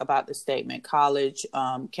think about the statement? College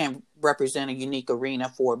can represent a unique arena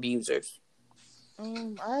for abusers.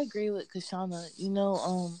 I agree with Kashana.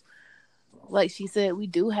 Like she said, we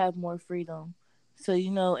do have more freedom. So,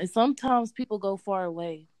 and sometimes people go far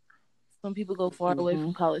away. Some people go far away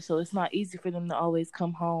from college, so it's not easy for them to always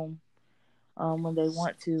come home when they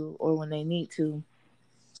want to or when they need to.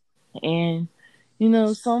 And,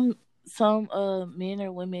 some men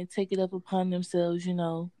or women take it up upon themselves,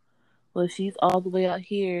 well, she's all the way out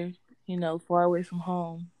here, far away from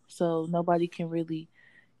home. So nobody can really,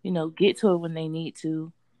 get to her when they need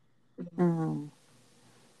to. Mm-hmm.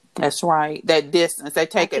 That's right. That distance, they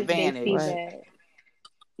take advantage.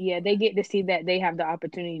 They get to see that they have the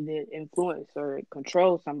opportunity to influence or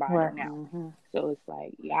control somebody now. Mm-hmm. So it's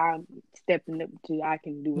like, I'm stepping up to, I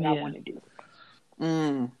can do what I want to do.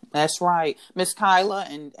 That's right. Miss Kyla,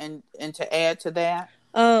 and to add to that.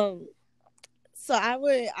 So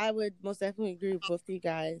I would most definitely agree with both of you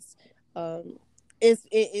guys. It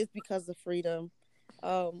is because of freedom.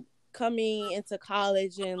 Coming into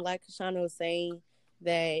college, and like Kashana was saying,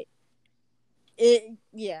 that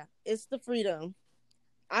it's the freedom.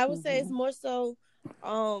 I would say it's more so,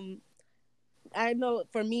 I know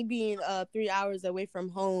for me being 3 hours away from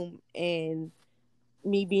home and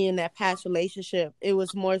me being in that past relationship, it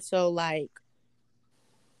was more so like,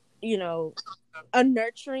 a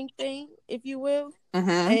nurturing thing, if you will.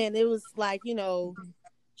 And it was like,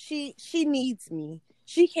 she needs me.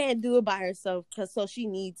 She can't do it by herself, so she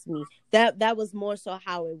needs me. That was more so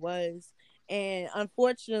how it was. And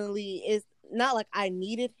unfortunately, it's not like I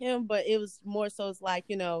needed him, but it was more so it's like,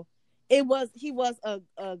 he was a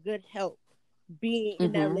good help being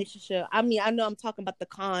in that relationship. I mean, I know I'm talking about the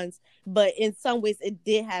cons, but in some ways it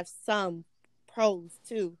did have some pros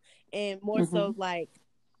too. And more so like,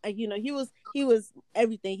 he was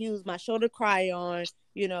everything. He was my shoulder to cry on,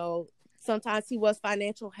 sometimes he was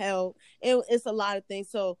financial help. It's a lot of things.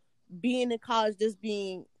 So being in college, just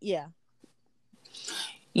being, yeah.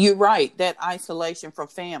 You're right. That isolation from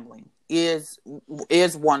family is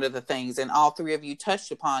one of the things, and all three of you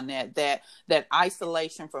touched upon that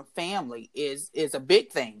isolation from family is a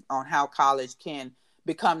big thing on how college can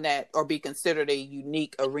become that or be considered a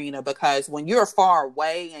unique arena, because when you're far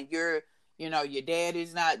away and your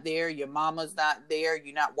daddy's not there, your mama's not there,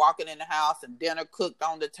 you're not walking in the house and dinner cooked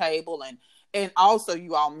on the table, and also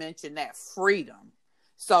you all mentioned that freedom.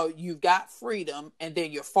 So you've got freedom, and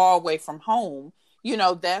then you're far away from home.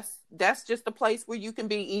 That's just a place where you can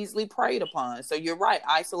be easily preyed upon. So you're right,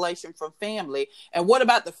 isolation from family. And what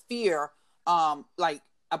about the fear, like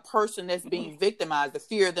a person that's being victimized, the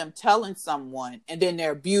fear of them telling someone, and then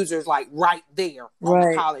their abuser's like right there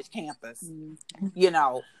on the college campus,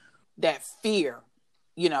 that fear,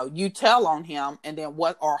 you tell on him, and then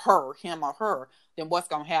him or her, then what's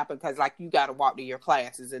going to happen? Because like you got to walk to your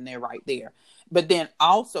classes and they're right there. But then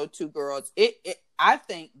also, two girls, I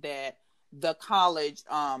think that the college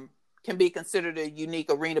can be considered a unique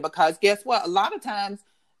arena, because guess what? A lot of times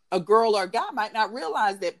a girl or a guy might not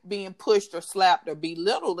realize that being pushed or slapped or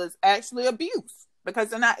belittled is actually abuse, because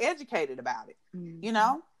they're not educated about it,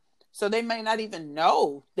 So they may not even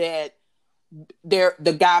know that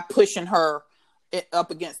the guy pushing her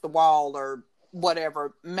up against the wall or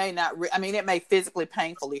whatever may not, it may physically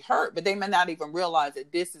painfully hurt, but they may not even realize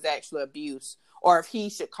that this is actually abuse, or if he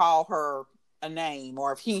should call her a name,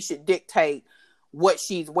 or if he should dictate what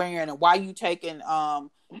she's wearing and why you taking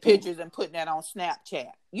pictures and putting that on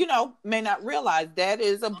Snapchat. May not realize that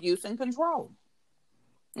is abuse and control.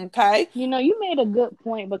 Okay. You made a good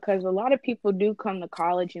point, because a lot of people do come to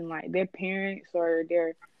college and like their parents or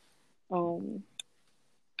their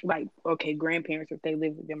grandparents, if they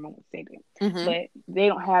live with them, I won't say them, but they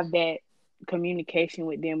don't have that communication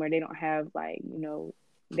with them, or they don't have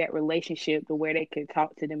that relationship to where they can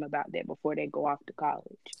talk to them about that before they go off to college.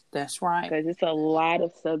 That's right. Because it's a lot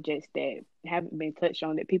of subjects that haven't been touched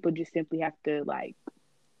on that people just simply have to like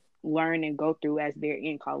learn and go through as they're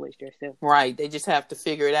in college themselves. Right. They just have to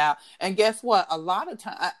figure it out. And guess what? A lot of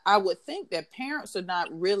time, I would think that parents are not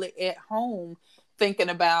really at home thinking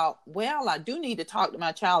about, well, I do need to talk to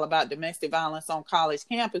my child about domestic violence on college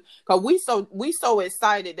campus, because we so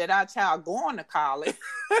excited that our child going to college.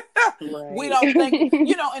 Right. We don't think,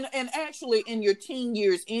 and actually in your teen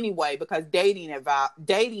years anyway, because dating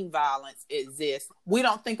violence exists, we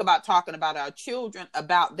don't think about talking about our children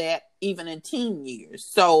about that even in teen years.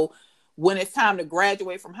 So when it's time to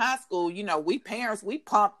graduate from high school, we parents, we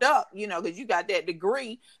pumped up, because you got that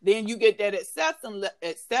degree, then you get that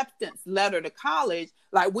acceptance letter to college.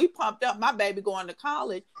 Like, we pumped up, my baby going to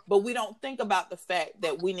college, but we don't think about the fact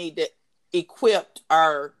that we need to equip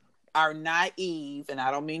our naive, and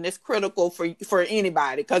I don't mean this critical for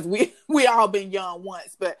anybody, because we all been young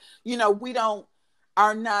once, but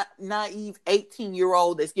our not naive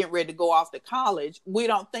 18-year-old that's getting ready to go off to college, we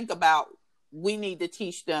don't think about, we need to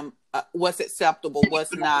teach them what's acceptable,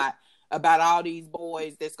 what's not, about all these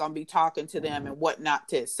boys that's going to be talking to them and what not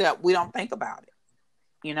to accept. We don't think about it,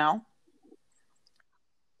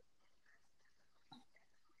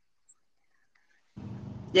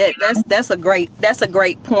 Yeah, that's a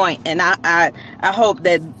great point, and I hope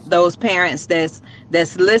that those parents that's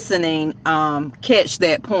listening catch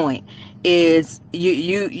that point. Is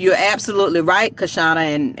you're absolutely right,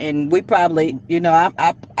 Kashana, and we probably,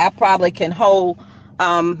 I probably can hold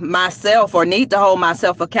myself, or need to hold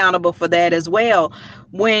myself accountable for that as well.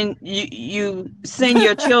 When you send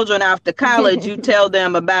your children off to college, you tell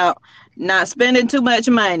them about not spending too much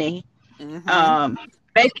money,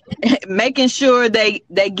 making sure they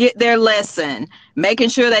get their lesson, making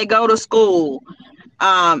sure they go to school.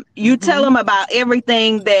 You tell them about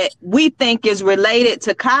everything that we think is related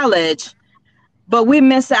to college, but we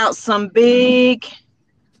miss out some big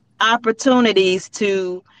opportunities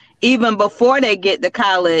to, even before they get to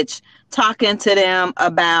college, talking to them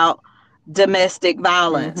about domestic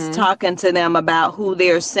violence, talking to them about who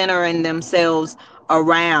they're centering themselves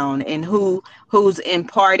around and who's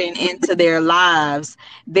imparting into their lives.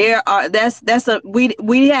 We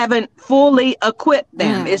haven't fully equipped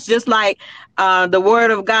them. It's just like the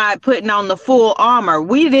word of God putting on the full armor.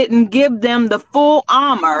 We didn't give them the full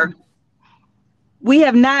armor. We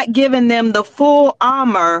have not given them the full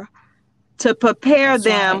armor to prepare That's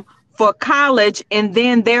them right. for college and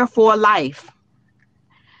then therefore life.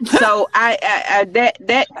 So I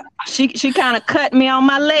that she kind of cut me on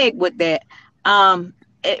my leg with that.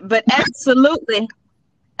 But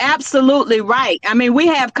absolutely right. I mean, we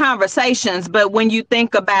have conversations, but when you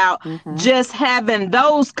think about Mm-hmm. just having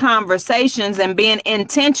those conversations and being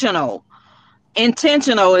intentional,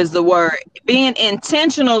 intentional is the word, being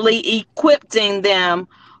intentionally equipping them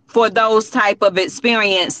for those type of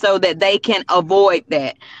experience so that they can avoid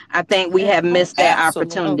that. I think we have missed that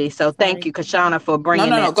Absolutely. Oh, opportunity. So thank sorry. you, Kashana, for No, bringing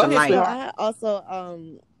no, no. that Go to ahead, light. So sweetheart. I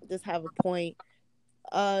also just have a point.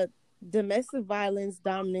 Uh, Domestic violence,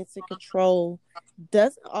 dominance, and control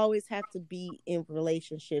doesn't always have to be in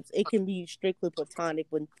relationships. It can be strictly platonic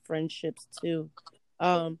with friendships too.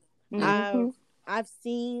 Um, Mm-hmm. I've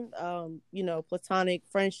seen platonic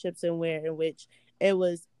friendships in which it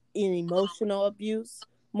was an emotional abuse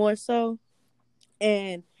more so,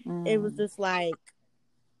 and it was Mm. just like,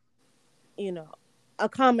 you know,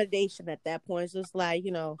 accommodation at that point. It's just like,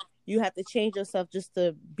 you have to change yourself just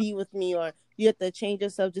to be with me, or you have to change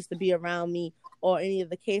yourself just to be around me, or any of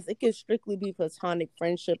the case. It can strictly be platonic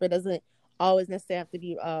friendship. It doesn't always necessarily have to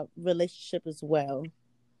be a relationship as well.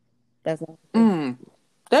 That's all I think. Mm.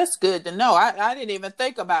 That's good to know. I didn't even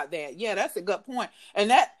think about that. Yeah, that's a good point.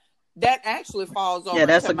 And that actually falls Yeah, over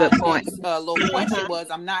that's into a good my point. next little question was,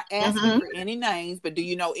 I'm not asking Mm-hmm. for any names, but do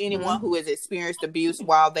you know anyone Mm-hmm. who has experienced abuse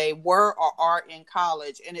while they were or are in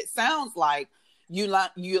college? And it sounds like you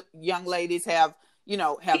young ladies have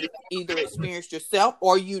either experienced yourself,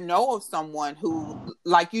 or of someone who,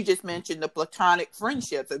 like you just mentioned, the platonic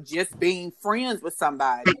friendships of just being friends with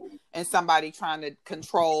somebody, and somebody trying to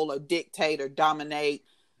control or dictate or dominate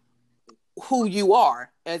who you are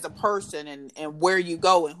as a person, and where you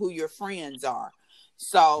go and who your friends are.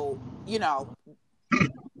 So,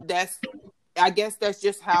 that's, I guess that's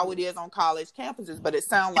just how it is on college campuses. But it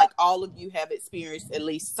sounds like all of you have experienced at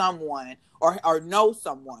least someone, or know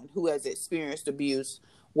someone who has experienced abuse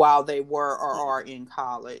while they were or are in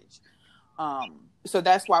college. So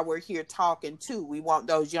that's why we're here talking too. We want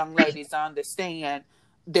those young ladies to understand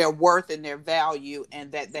their worth and their value,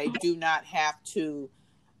 and that they do not have to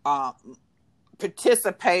um,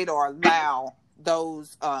 participate or allow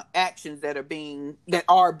those actions that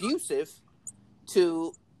are abusive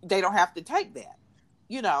to. They don't have to take that.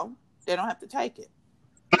 They don't have to take it.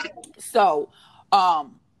 So,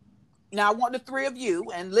 now I want the three of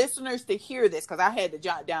you and listeners to hear this, because I had to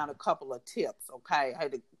jot down a couple of tips. Okay, I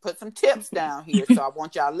had to put some tips down here, so I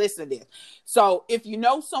want y'all to listen to this. So, if you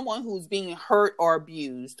know someone who's being hurt or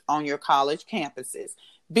abused on your college campuses,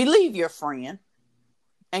 believe your friend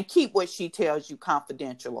and keep what she tells you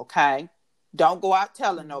confidential. Okay, don't go out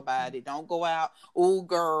telling nobody. Don't go out, "Ooh,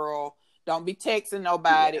 girl." Don't be texting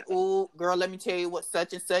nobody. "Ooh, girl, let me tell you what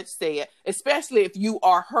such and such said." Especially if you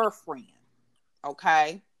are her friend.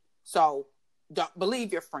 Okay. So don't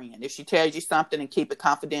believe your friend if she tells you something, and keep it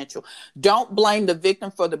confidential. Don't blame the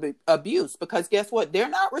victim for the abuse, because guess what? They're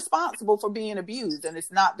not responsible for being abused, and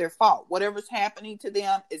it's not their fault. Whatever's happening to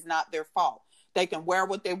them is not their fault. They can wear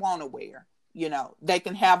what they want to wear. They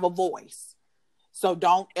can have a voice. So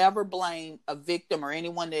don't ever blame a victim or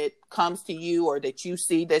anyone that comes to you or that you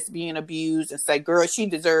see that's being abused and say, "Girl, she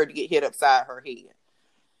deserved to get hit upside her head."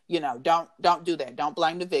 Don't do that. Don't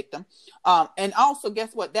blame the victim. And also,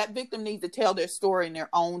 guess what? That victim needs to tell their story in their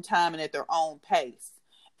own time and at their own pace.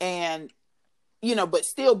 And, but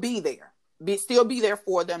still be there. Still be there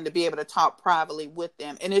for them, to be able to talk privately with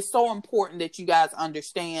them. And it's so important that you guys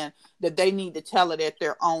understand that they need to tell it at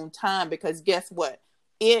their own time, because guess what?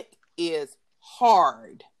 It is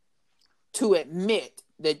hard to admit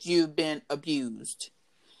that you've been abused.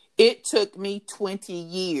 It took me 20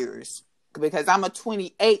 years, because I'm a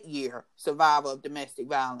 28-year survivor of domestic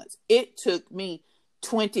violence. It took me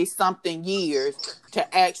 20 something years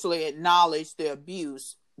to actually acknowledge the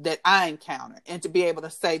abuse that I encountered, and to be able to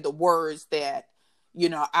say the words that,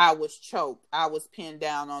 I was choked, I was pinned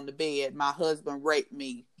down on the bed, my husband raped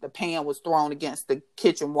me, the pan was thrown against the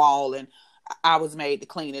kitchen wall, and I was made to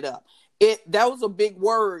clean it up. Those are big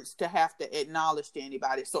words to have to acknowledge to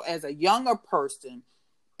anybody. So as a younger person,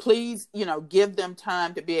 please, give them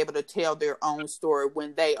time to be able to tell their own story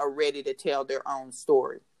when they are ready to tell their own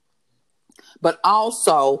story. But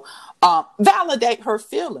also validate her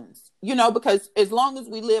feelings, because as long as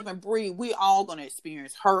we live and breathe, we all going to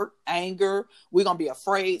experience hurt, anger. We're going to be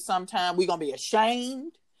afraid sometimes. We're going to be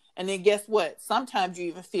ashamed. And then guess what? Sometimes you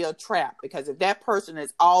even feel trapped, because if that person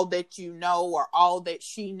is all that you know, or all that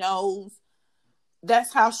she knows,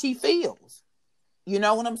 that's how she feels. You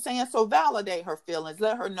know what I'm saying? So validate her feelings.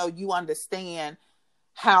 Let her know you understand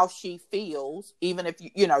how she feels, even if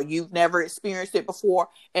you've never experienced it before.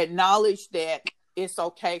 Acknowledge that it's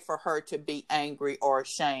okay for her to be angry or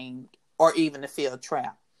ashamed or even to feel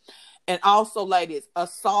trapped. And also, ladies,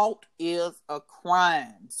 assault is a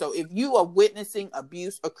crime. So if you are witnessing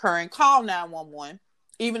abuse occurring, call 911.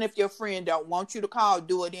 Even if your friend don't want you to call,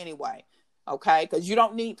 do it anyway. Okay? Because you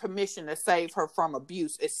don't need permission to save her from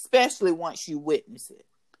abuse, especially once you witness it.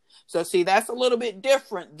 So see, that's a little bit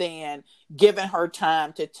different than giving her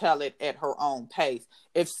time to tell it at her own pace.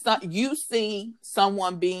 If you see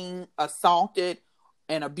someone being assaulted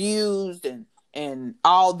and abused and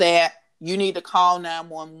all that, you need to call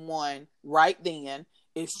 911 right then.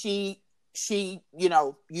 If she you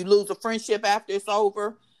lose a friendship after it's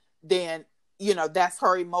over, then that's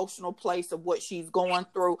her emotional place of what she's going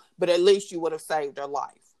through, but at least you would have saved her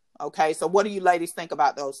life. Okay, so what do you ladies think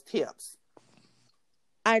about those tips?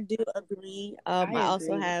 I do agree. I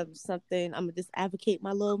also have something. I'm gonna just advocate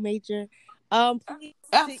my little major.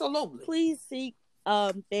 Please seek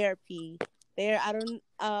therapy.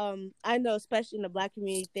 I know, especially in the Black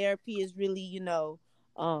community, therapy is really,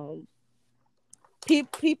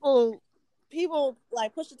 people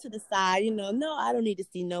like push it to the side. No, I don't need to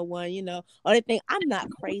see no one. Or they think I'm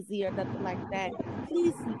not crazy or nothing like that.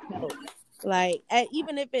 Please seek help. Like,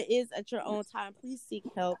 even if it is at your own time, please seek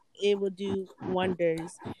help. It will do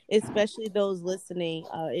wonders, especially those listening.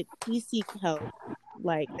 Please seek help.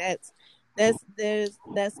 Like I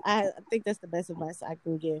think that's the best advice I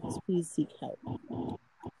can give is please seek help.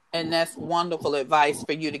 And that's wonderful advice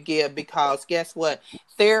for you to give, because guess what?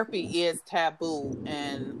 Therapy is taboo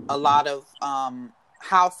in a lot of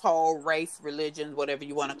household, race, religions, whatever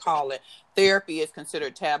you want to call it. Therapy is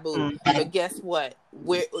considered taboo. But guess what?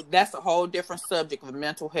 That's a whole different subject of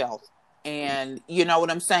mental health. And you know what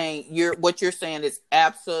I'm saying? What you're saying is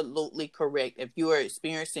absolutely correct. If you are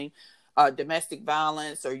experiencing domestic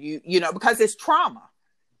violence, or because it's trauma.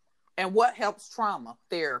 And what helps trauma?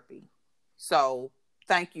 Therapy. So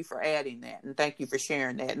thank you for adding that, and thank you for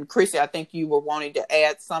sharing that. And Chrissy, I think you were wanting to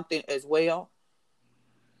add something as well.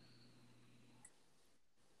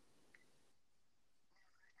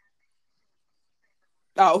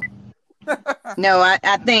 Oh. No,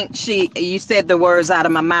 I think you said the words out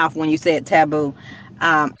of my mouth when you said taboo.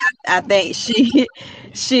 I think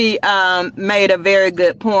she made a very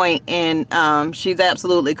good point, and she's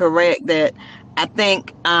absolutely correct that I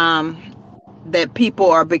think that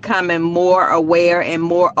people are becoming more aware and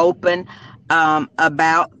more open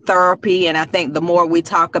about therapy. And I think the more we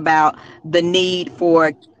talk about the need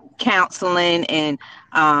for counseling and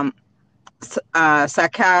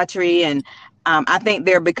psychiatry, and I think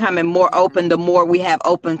they're becoming more open the more we have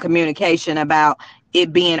open communication about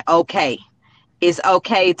it being okay. It's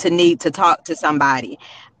okay to need to talk to somebody.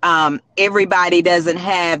 Everybody doesn't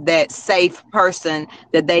have that safe person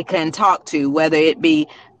that they can talk to, whether it be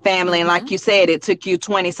family. And like you said, it took you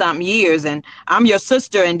 20 something years, and I'm your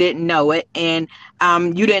sister and didn't know it. And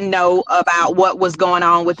you didn't know about what was going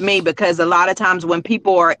on with me, because a lot of times when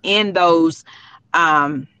people are in those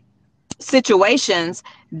situations,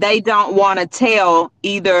 they don't want to tell,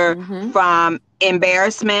 either from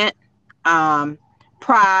embarrassment,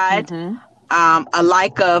 pride, a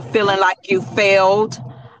lack of feeling like you failed,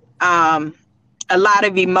 a lot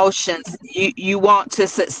of emotions. You want to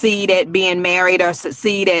succeed at being married or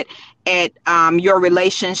succeed at your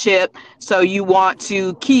relationship, so you want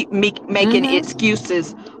to keep making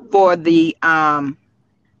excuses for the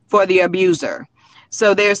abuser.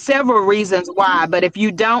 So there's several reasons why, but if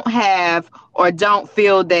you don't have or don't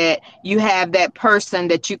feel that you have that person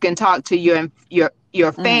that you can talk to,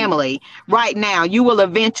 your family right now, you will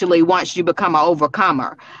eventually, once you become an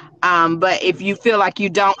overcomer. But if you feel like you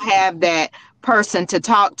don't have that person to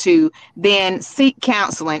talk to, then seek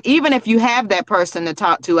counseling. Even if you have that person to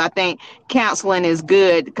talk to, I think counseling is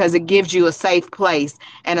good because it gives you a safe place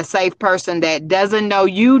and a safe person that doesn't know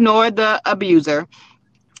you nor the abuser.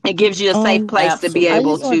 It gives you a safe place to be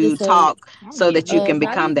able to talk so that you can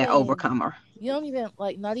become that overcomer. You don't even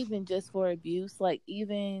not even just for abuse, like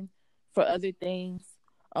even for other things,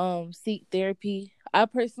 seek therapy. I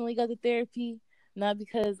personally go to therapy, not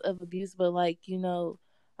because of abuse, but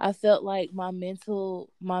I felt like my mental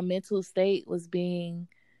state was being,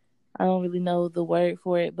 I don't really know the word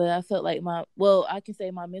for it, but I felt like I can say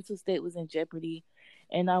my mental state was in jeopardy,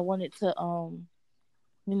 and I wanted to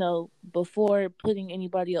before putting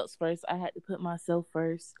anybody else first, I had to put myself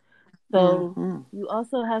first. So you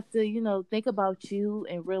also have to, think about you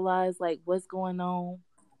and realize what's going on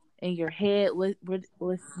in your head, what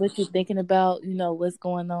you're thinking about, what's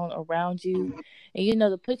going on around you, and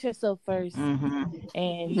to put yourself first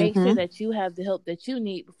and make sure that you have the help that you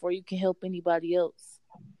need before you can help anybody else.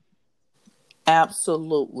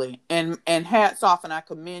 Absolutely. And hats off, and I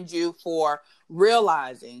commend you for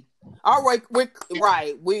realizing. All right, we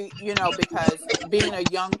because being a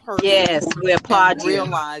young person Yes, we and applaud you.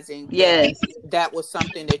 realizing that Yes, that was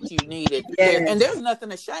something that you needed there, and yes. there's nothing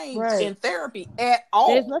to shame Right. in therapy at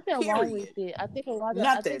There's all. nothing wrong with Period. it. I think a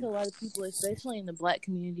Nothing. lot of people, especially in the Black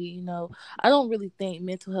community, I don't really think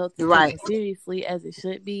mental health is Right. taken seriously as it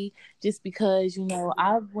should be, just because,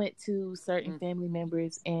 I've went to certain family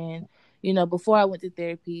members, and before I went to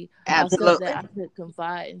therapy, I felt Absolutely. that I could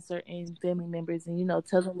confide in certain family members and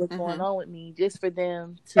tell them what's going Mm-hmm. on with me, just for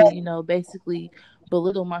them to basically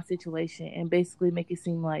belittle my situation and basically make it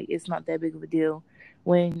seem like it's not that big of a deal,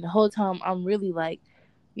 when the whole time I'm really like,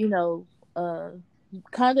 you know, uh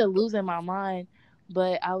kind of losing my mind.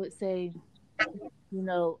 But I would say, you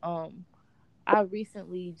know, um, I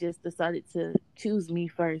recently just decided to choose me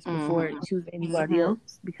first before Mhm. choosing anybody Mm-hmm.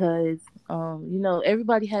 else, because,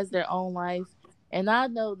 everybody has their own life. And I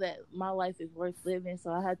know that my life is worth living,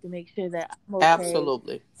 so I have to make sure that I'm okay,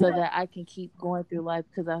 Absolutely. so that I can keep going through life.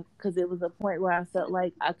 Because it was a point where I felt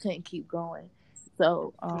like I couldn't keep going.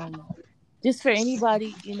 So, just for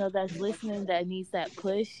anybody that's listening that needs that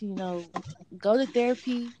push, go to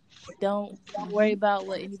therapy. Don't worry about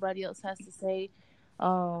what anybody else has to say.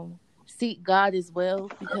 Seek God as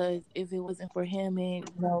well, because if it wasn't for him and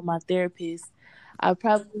my therapist, I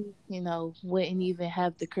probably wouldn't even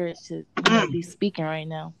have the courage to be speaking right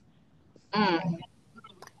now. Mm.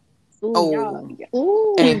 Ooh, y'all.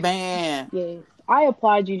 Oh, Ooh. amen. Yes. I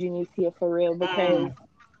applaud you, Janicia, for real, because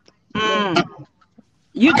Mm. yes. Mm.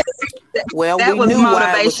 You Well, that we was knew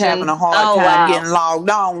Wyatt was having motivation. a hard Oh time wow. getting logged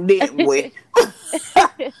on, didn't we?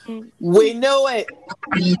 We knew it.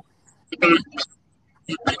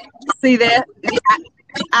 See that?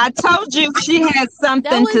 I told you she had That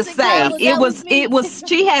something to wasn't say. Kyla. Absolutely. That was me.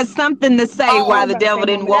 She had something to say I why was the about to devil say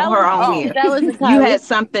didn't Mama want That her was Tia. on Oh, here. that wasn't You Kyla. had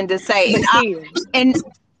something to say. But still. And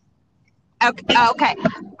okay.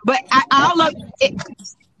 But all of it,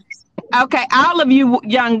 okay, all of you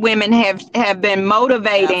young women have been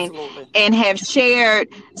motivating absolutely. and have shared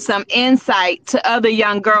some insight to other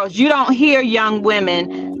young girls. You don't hear young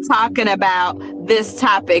women talking about this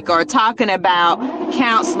topic, or talking about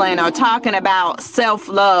counseling, or talking about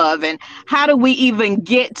self-love, and how do we even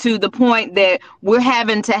get to the point that we're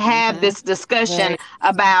having to have Mm-hmm. this discussion Right.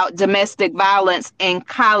 about domestic violence in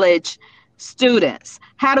college students?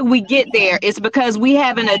 How do we get there? It's because we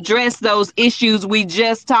haven't addressed those issues we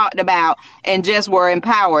just talked about and just were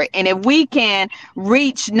empowered. And if we can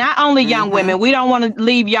reach not only young Mm-hmm. women, we don't want to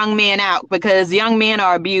leave young men out, because young men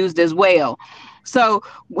are abused as well. So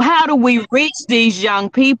how do we reach these young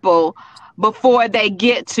people before they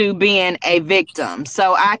get to being a victim?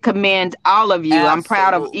 So I commend all of you. I'm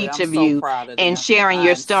proud of Absolutely. each I'm of so you proud of in them. sharing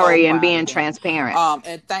your I'm so story and proud being of them. transparent.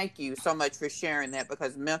 And thank you so much for sharing that,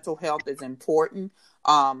 because mental health is important.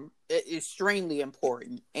 It's extremely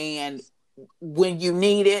important. And when you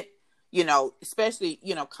need it, especially,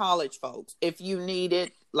 college folks, if you need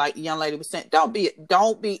it, like the young lady was saying, don't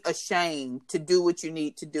be ashamed to do what you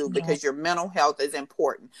need to do, Right. because your mental health is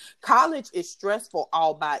important. College is stressful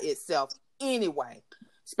all by itself anyway,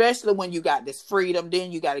 especially when you got this freedom.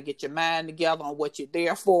 Then you got to get your mind together on what you're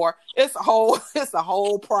there for. It's a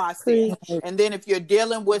whole process. Preach. And then if you're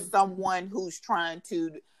dealing with someone who's trying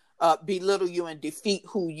to belittle you and defeat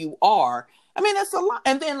who you are, I mean, it's a lot.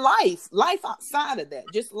 And then life outside of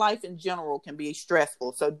that, just life in general, can be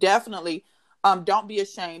stressful. So definitely, don't be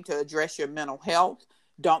ashamed to address your mental health.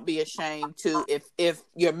 Don't be ashamed to, if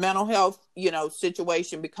your mental health,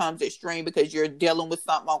 situation becomes extreme because you're dealing with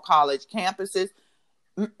something on college campuses,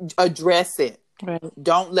 address it. Right.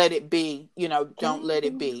 Don't let it be, don't let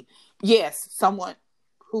it be. Yes, someone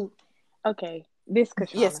who, Okay. This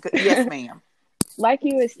yes, Kashana. yes, ma'am. Like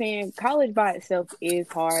you were saying, college by itself is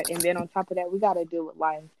hard, and then on top of that, we got to deal with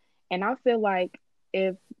life. And I feel like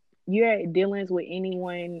if you're at dealings with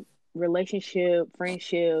anyone, relationship,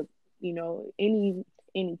 friendship, anything,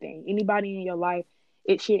 anybody in your life,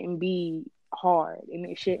 it shouldn't be hard, and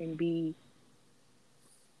it should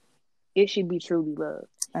be truly love.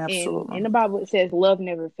 And Absolutely. in the Bible, it says love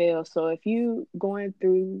never fails. So if you going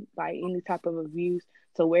through like any type of abuse,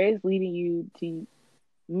 so where it's leading you to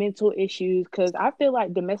mental issues, because I feel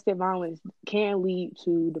like domestic violence can lead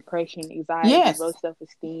to depression, anxiety, low Yes,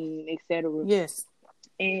 self-esteem, etc. yes.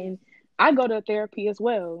 And I go to therapy as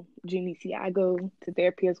well, Janicia. I go to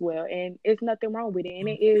therapy as well, and it's nothing wrong with it. And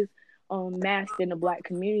it is masked in the Black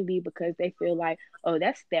community because they feel like, oh,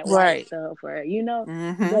 that's that white Right. stuff, or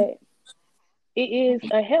Mm-hmm. but it is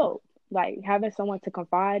a help, like having someone to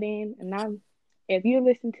confide in. And if you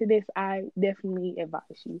listen to this, I definitely advise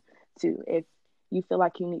you to. If you feel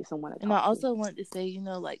like you need someone to And I talk to. also want to say,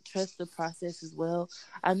 like, trust the process as well.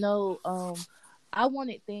 I know I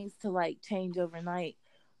wanted things to like change overnight,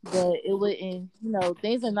 but it wouldn't,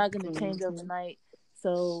 things are not going to change overnight.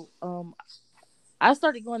 So I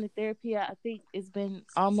started going to therapy. I think it's been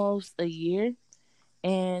almost a year,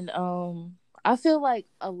 and I feel like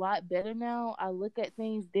a lot better now. I look at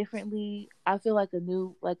things differently. I feel like a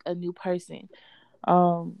new person.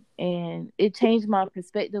 And it changed my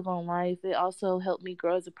perspective on life. It also helped me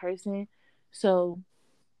grow as a person. So,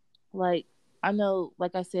 like, I know,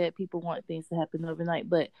 like I said, people want things to happen overnight,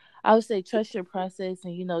 but I would say trust your process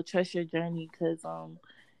and, trust your journey, because,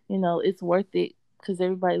 it's worth it, because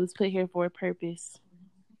everybody was put here for a purpose.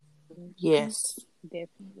 Yes.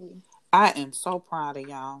 Definitely. I am so proud of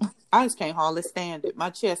y'all. I just can't hardly stand it. My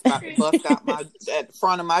chest about to bust out at the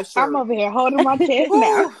front of my shirt. I'm over here holding my chest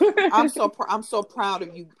now. I'm so proud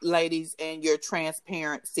of you ladies, and your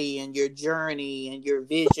transparency and your journey and your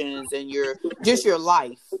visions and your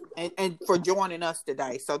life, and for joining us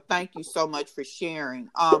today. So thank you so much for sharing.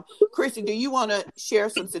 Chrissy, do you want to share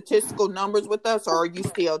some statistical numbers with us, or are you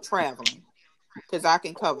still traveling? Because I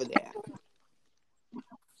can cover that.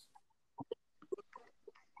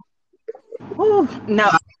 Ooh, no,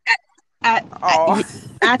 I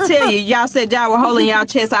tell you, y'all said y'all were holding y'all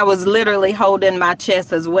chest. I was literally holding my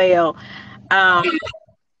chest as well.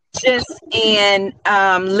 Just in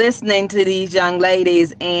listening to these young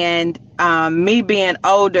ladies, and me being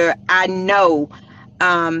older, I know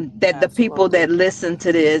that the people that listen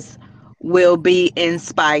to this will be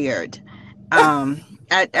inspired. Look,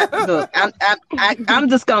 I'm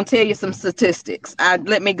just gonna tell you some statistics.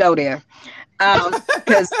 Let me go there,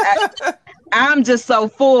 because I'm just so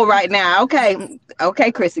full right now. Okay,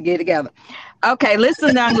 Chrissy, get it together. Okay,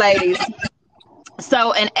 listen, young ladies.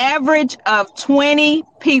 So an average of 20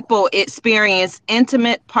 people experience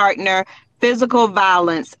intimate partner physical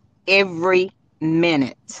violence every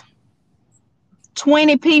minute.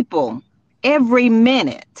 20 people every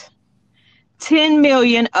minute. 10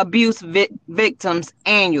 million abuse victims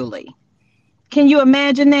annually. Can you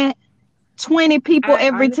imagine that? 20 people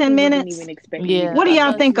every 10 minutes? Didn't even expect What do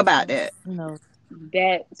y'all think about that?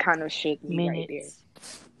 That kind of shook me right there.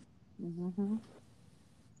 Mm-hmm.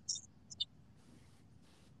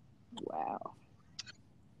 Wow.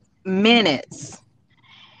 Minutes.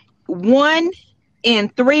 1 in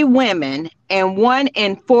 3 women and 1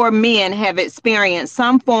 in 4 men have experienced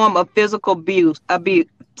some form of physical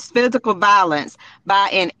violence by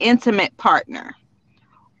an intimate partner.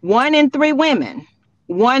 1 in 3 women,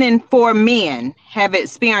 1 in 4 men have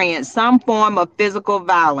experienced some form of physical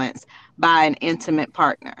violence by an intimate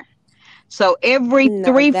partner. So every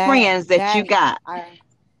 3 friends that you got,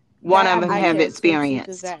 one of them have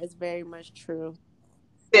experienced. That is very much true.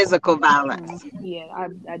 Physical violence. Yeah,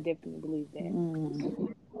 I definitely believe that.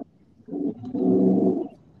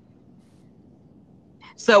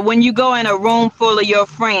 So when you go in a room full of your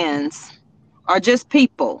friends or just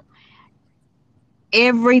people,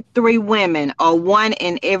 every 3 women or 1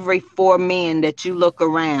 in every 4 men that you look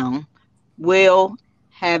around will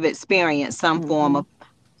have experienced some form of,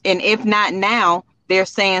 and if not now, they're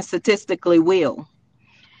saying statistically will.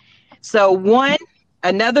 So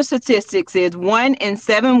another statistics is 1 in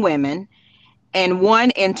 7 women and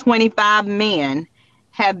 1 in 25 men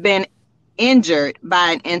have been injured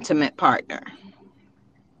by an intimate partner.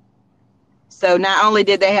 So not only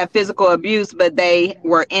did they have physical abuse, but they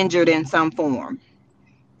were injured in some form.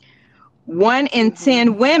 1 in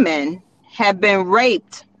 10 women have been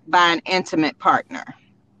raped by an intimate partner.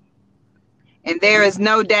 And there is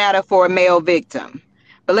no data for a male victim.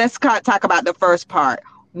 But let's talk about the first part.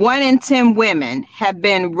 1 in 10 women have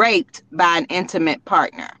been raped by an intimate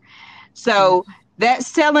partner. So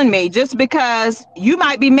that's telling me, just because you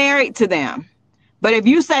might be married to them, but if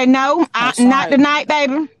you say no, not tonight,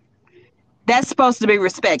 baby, that's supposed to be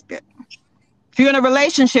respected. If you're in a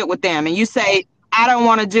relationship with them and you say, I don't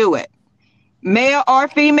want to do it, male or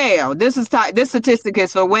female, this statistic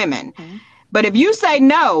is for women. But if you say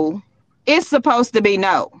no, it's supposed to be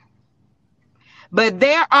no. But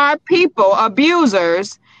there are people,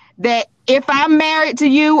 abusers, that if I'm married to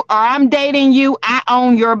you or I'm dating you, I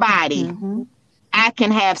own your body. I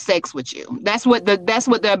can have sex with you. That's what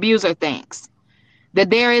the abuser thinks. That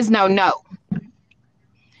there is no.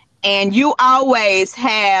 And you always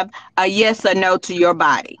have a yes or no to your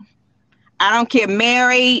body. I don't care,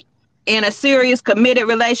 married, in a serious committed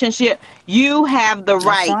relationship, you have the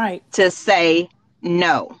right to say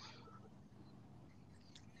no.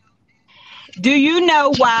 Do you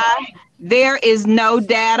know why there is no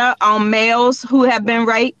data on males who have been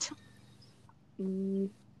raped?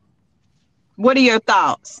 What are your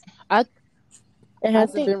thoughts? It I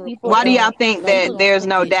hasn't been think people Why do y'all reported. don't think Some that people don't there's think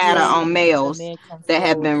no it data Yeah, is on until a males man comes that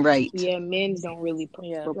have forward. been raped? yeah, men don't really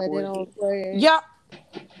Yeah, but they report don't it. report it.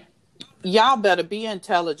 Y'all better be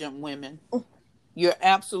intelligent women. You're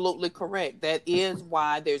absolutely correct. That is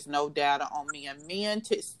why there's no data on men.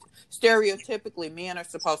 Stereotypically, men are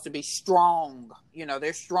supposed to be strong. You know,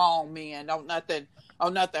 they're strong men. Don't nothing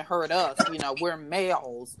hurt us. You know, we're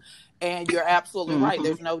males. And you're absolutely right. Hmm.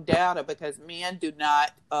 There's no data because men do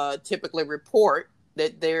not typically report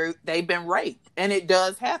that they've been raped. And it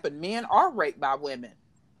does happen. Men are raped by women,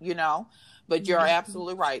 you know. But you're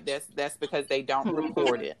absolutely right. That's because they don't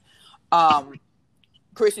report it.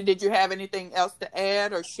 Chrissy, did you have anything else to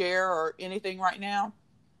add or share or anything right now?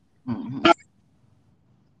 Hmm.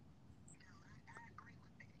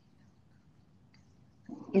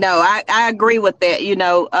 No, I agree with that.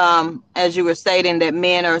 As you were stating that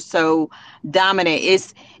men are so dominant,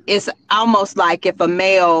 it's almost like if a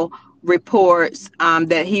male reports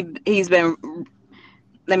that he's been.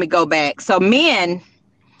 Let me go back. So men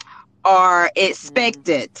are Mm.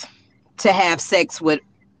 expected to have sex with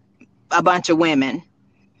a bunch of women.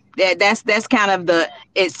 That's kind of the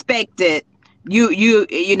expected.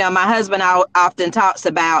 My husband often talks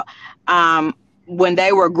about when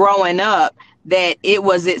they were growing up that it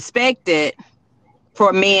was expected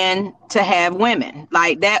for men to have women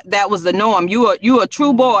like that was the norm. You a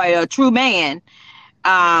true boy, a true man,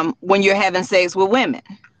 when you're having sex with women.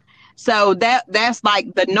 So that's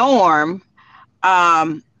like the norm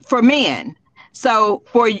for men. So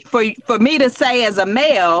for me to say as a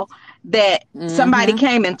male that somebody Mm-hmm.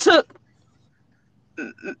 came and took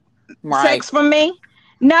Right. sex from me,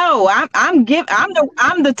 no, I'm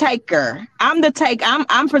the taker.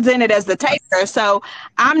 I'm presented as the taker. So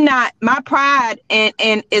I'm not, my pride and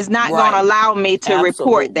is not going to Right. allow me to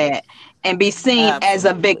report Absolutely. that and be seen as a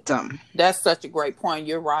Absolutely. victim. That's such a great point.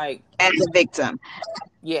 You're right. As a victim.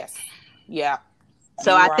 Yes. Yeah.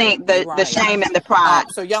 So You're I right. think You're the right. shame and the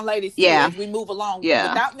pride. So young ladies too, Yeah, as we move along, yeah.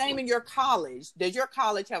 without naming your college, does your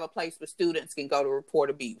college have a place where students can go to report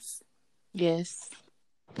abuse? Yes.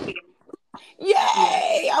 Yes.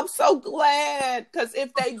 Yay! I'm so glad because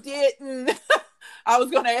if they didn't, I was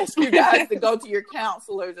going to ask you guys to go to your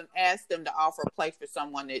counselors and ask them to offer a place for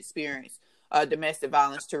someone to experience domestic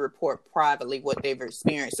violence to report privately what they've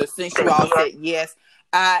experienced. So since you all said yes,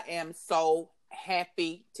 I am so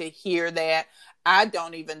happy to hear that. I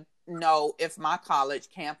don't even know if my college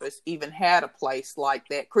campus even had a place like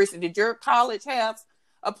that. Chrissy, did your college have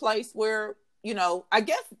a place where, I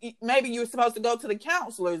guess maybe you were supposed to go to the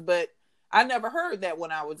counselors, but I never heard that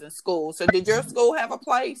when I was in school. So did your school have a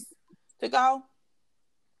place to go?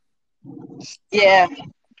 Yeah.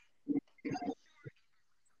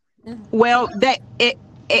 Mm-hmm. Well,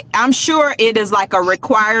 I'm sure it is like a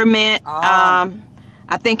requirement.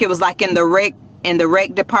 I think it was like in the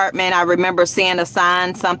rec department. I remember seeing a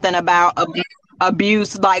sign, something about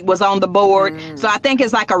abuse, like was on the board. So I think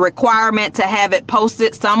it's like a requirement to have it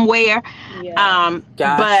posted somewhere. Yeah. But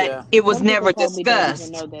Gotcha. it was Some people never told me don't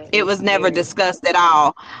even discussed. know that It it's was never there. discussed at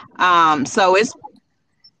all. So it's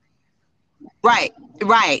right,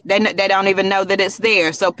 right. They don't even know that it's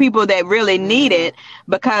there. So people that really need Mm-hmm. it,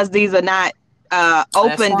 because these are not That's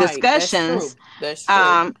open right. That's true. discussions, That's true.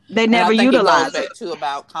 they And I never think it goes utilize it. back too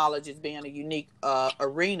about colleges being a unique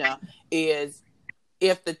arena is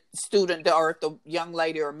if the student or if the young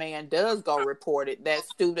lady or man does go report it, that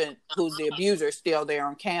student who's the abuser is still there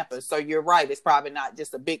on campus. So you're right. It's probably not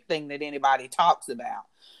just a big thing that anybody talks about.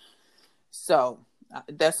 So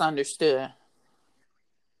that's understood.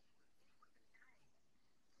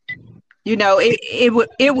 It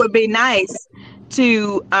would be nice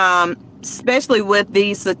to especially with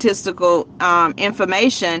the statistical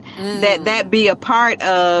information that Mm. be a part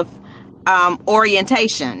of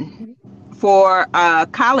orientation for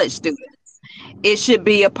college students. It should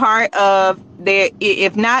be a part of their,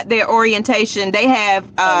 if not their orientation, they have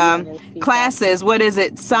Oh, literacy classes. classes. What is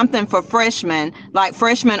it? Something for freshmen, like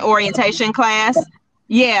freshman orientation class.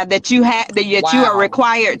 Yeah, that you are Wow.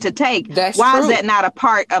 required to take. That's Why is that true. not a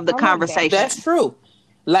part of the I like that. conversation? That's true.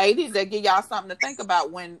 Ladies, that give y'all something to think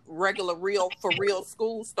about when regular real for real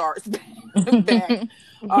school starts back.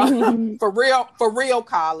 For real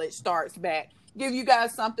college starts back. Give you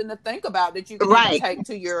guys something to think about that you can even Right, take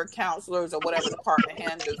to your counselors or whatever department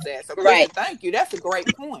handles that. So Chrissy, right. thank you. That's a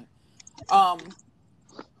great point. Um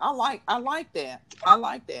I like that. I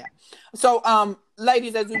like that. So,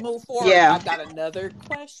 ladies, as we move forward, Yeah. I've got another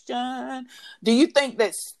question. Do you think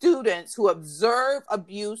that students who observe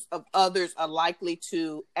abuse of others are likely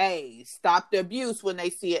to A, stop the abuse when they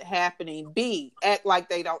see it happening, B, act like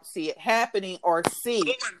they don't see it happening, or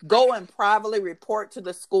C, go and privately report to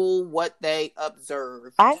the school what they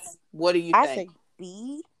observed? What do you I think? say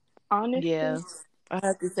B. Honestly, Yeah, I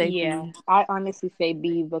have to say yeah, B. I honestly say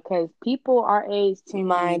B because people our age tend to,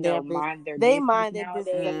 Mind their business. mind their They business mind their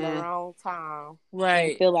business at the nowadays wrong time. and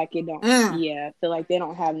Right. feel like it don't. Mm, Yeah, feel like they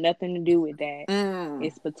don't have nothing to do with that. mm,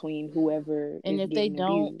 It's between whoever And is if they getting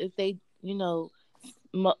don't, abused. if they,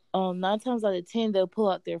 9 times out of 10, they'll pull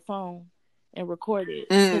out their phone and record it.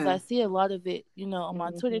 Because I mm. see a lot of it, on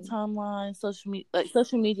my Twitter Mm-hmm. timeline,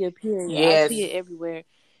 social media, period. I see Yes. it everywhere.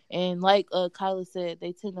 And like Kyla said,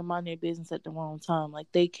 they tend to mind their business at the wrong time. Like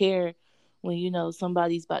they care when,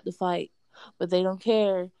 somebody's about to fight, but they don't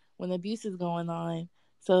care when abuse is going on.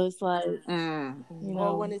 So it's like, Mm,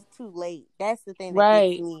 Or when it's too late. That's the thing that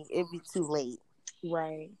gets right. me. It'd be too late.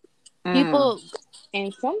 Right. mm. People,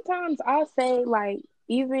 And sometimes I'll say, like,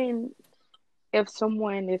 even if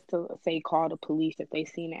someone is to say call the police if they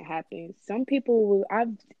seen it happen, some people will.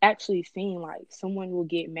 I've actually seen like someone will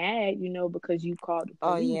get mad, because you called the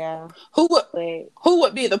Oh police, yeah. Who but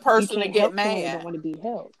would be the you person to can't get help someone that don't mad? want to be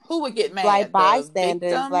helped. Who would get Like mad? The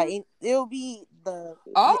bystanders, victim? it'll be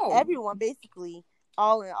Oh. everyone basically.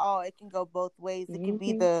 All in all, it can go both ways. It can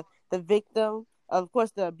be Mm-hmm. the victim, of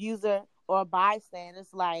course, the abuser, or bystanders.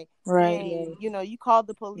 Like, right. hey, Yes. you called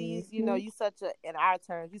the police. Mm-hmm. You such a, in our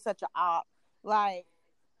terms, you such a op. Like,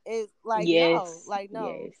 it's like no, Yes. like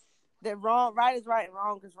no. Yes. That wrong, right is right, and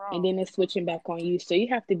wrong is And wrong. then it's switching back on you, so you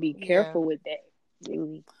have to be Yeah. careful with that.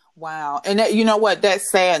 Really. Wow. And that, you know what? That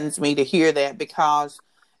saddens me to hear that because,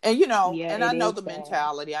 and Yeah, and I it know is the sad.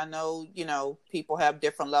 mentality. I know, people have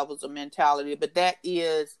different levels of mentality, but that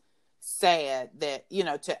is sad that,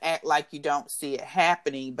 to act like you don't see it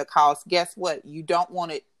happening because guess what? You don't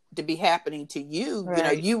want it to be happening to you.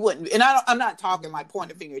 Right. You wouldn't, and I'm not talking like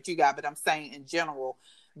pointing a finger at you guys, but I'm saying in general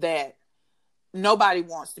that nobody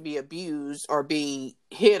wants to be abused or be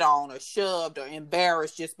hit on or shoved or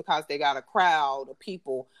embarrassed just because they got a crowd of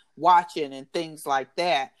people watching and things like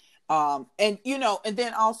that. And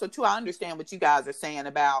then also too, I understand what you guys are saying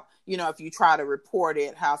about, if you try to report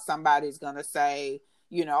it, how somebody's going to say,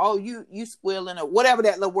 oh, you squealing or whatever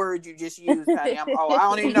that little word you just used, honey. I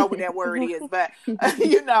don't even know what that word is, but and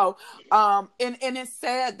it's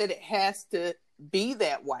sad that it has to be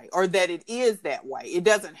that way or that it is that way. It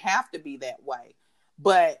doesn't have to be that way.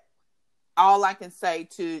 But all I can say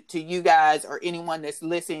to you guys or anyone that's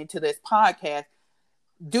listening to this podcast,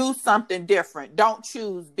 do something different. Don't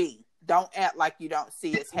choose B. Don't act like you don't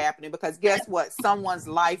see it's happening because guess what? Someone's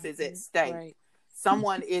life is at stake. Right.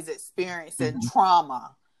 Someone is experiencing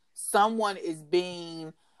trauma. Someone is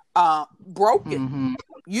being broken. Mm-hmm.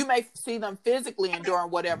 You may see them physically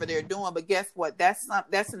enduring whatever they're doing, but guess what? That's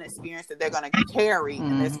an experience that they're going to carry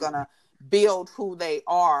and it's going to build who they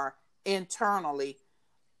are internally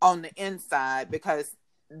on the inside because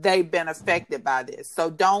they've been affected by this. So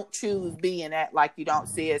don't choose B and act like you don't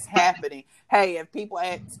see it's happening. Hey, if people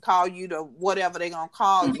call you to whatever they're going to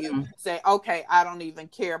call you, say, okay, I don't even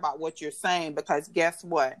care about what you're saying because guess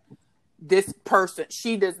what? This person,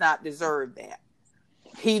 she does not deserve that.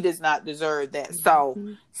 He does not deserve that. So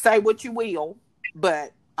say what you will,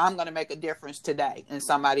 but I'm going to make a difference today in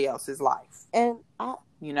somebody else's life. And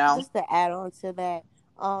just to add on to that,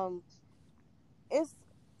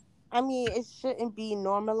 it shouldn't be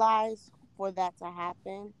normalized for that to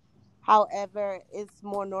happen. However, it's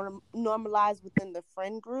more normalized within the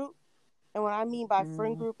friend group. And what I mean by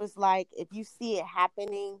friend group is like if you see it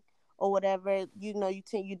happening or whatever, you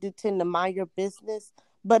do tend to mind your business.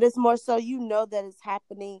 But it's more so that it's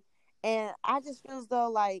happening. And I just feel as though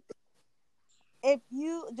like if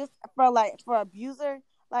you just for abuser,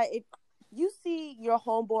 like if you see your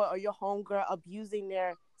homeboy or your homegirl abusing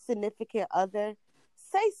their significant other,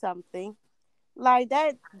 say something. Like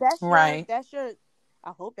that's right. That's your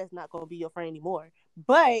I hope that's not gonna be your friend anymore.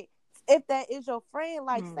 But if that is your friend,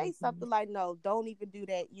 like say something like, no, don't even do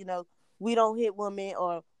that. We don't hit women,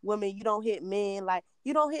 or women, you don't hit men. Like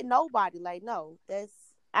you don't hit nobody. Like no,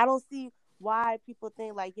 I don't see why people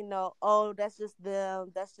think like, oh, that's just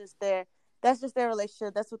them. That's just their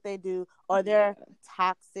relationship. That's what they do. Or they're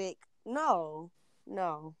toxic. No.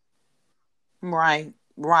 Right.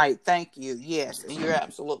 Thank you. Yes. You're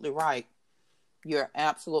absolutely right. You're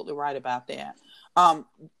absolutely right about that.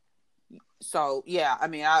 So yeah,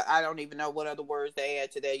 I don't even know what other words to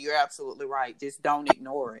add to that. You're absolutely right. Just don't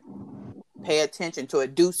ignore it. Pay attention to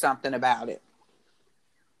it. Do something about it.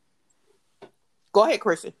 Go ahead,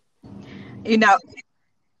 Chrissy. You know,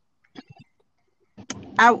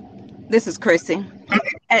 I this is Chrissy.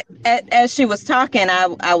 As she was talking,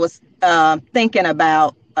 I was thinking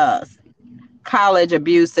about college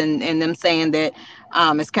abuse and them saying that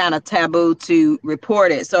it's kind of taboo to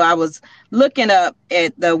report it. So I was looking up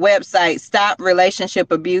at the website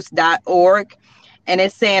stoprelationshipabuse.org, and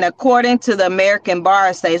it's saying, according to the American Bar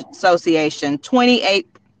Association, 28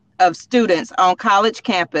 of students on college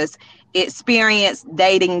campus experience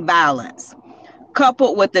dating violence.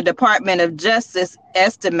 Coupled with the Department of Justice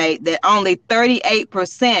estimate that only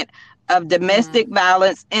 38% of domestic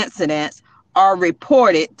violence incidents are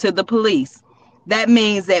reported to the police. That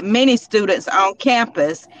means that many students on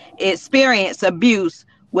campus experience abuse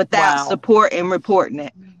without Wow. support in reporting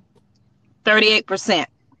it. 38%.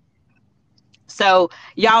 So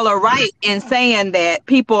y'all are right in saying that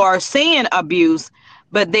people are seeing abuse,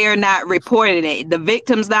 but they're not reporting it. The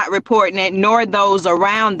victim's not reporting it, nor those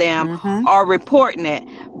around them are reporting it.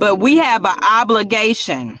 But we have an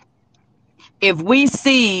obligation. If we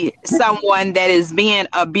see someone that is being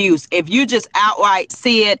abused, if you just outright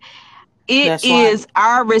see it, it That's is right.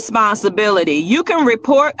 our responsibility. You can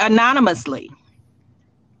report anonymously.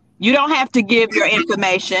 You don't have to give your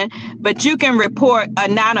information, but you can report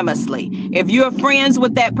anonymously. If you're friends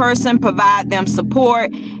with that person, provide them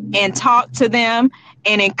support and talk to them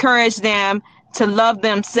and encourage them to love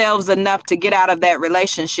themselves enough to get out of that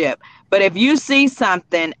relationship. But if you see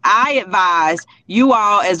something, I advise you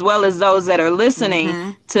all, as well as those that are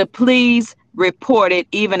listening, to please report it,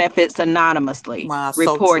 even if it's anonymously. Wow,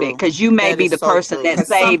 so Report it, true. because you may That be is the so person true. that Because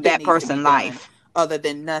saved something that needs to be person's done life. other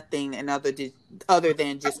than nothing and other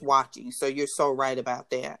than just watching. So you're so right about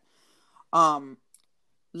that.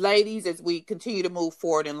 Ladies, as we continue to move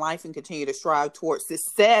forward in life and continue to strive towards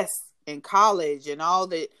success in college and all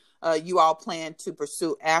that you all plan to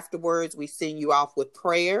pursue afterwards, we send you off with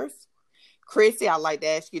prayers. Chrissy, I'd like to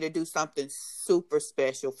ask you to do something super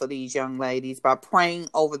special for these young ladies by praying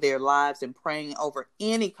over their lives and praying over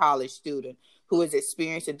any college student who is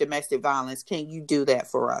experiencing domestic violence. Can you do that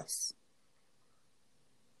for us?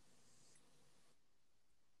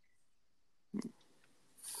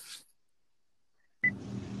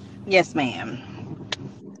 Yes, ma'am.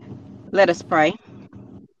 Let us pray.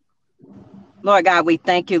 Lord God, we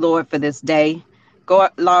thank you, Lord, for this day.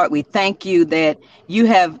 God, Lord, we thank you that you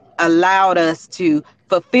have allowed us to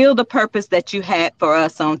fulfill the purpose that you had for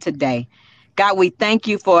us on today. God, we thank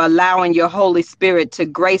you for allowing your Holy Spirit to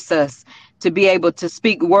grace us to be able to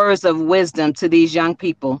speak words of wisdom to these young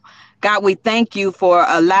people. God, we thank you for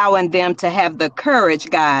allowing them to have the courage,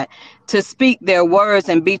 God, to speak their words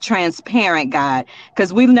and be transparent, God,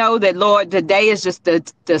 because we know that, Lord, today is just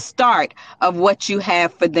the start of what you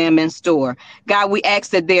have for them in store. God, we ask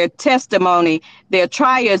that their testimony, their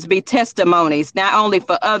trials be testimonies, not only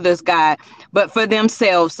for others, God, but for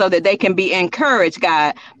themselves, so that they can be encouraged,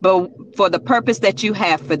 God, but for the purpose that you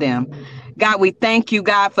have for them. God, we thank you,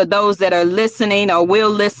 God, for those that are listening or will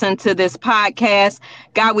listen to this podcast.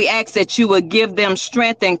 God, we ask that you would give them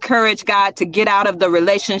strength and courage, God, to get out of the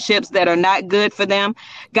relationships that are not good for them.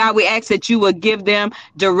 God, we ask that you would give them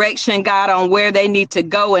direction, God, on where they need to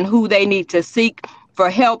go and who they need to seek for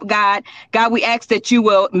help, God. God, we ask that you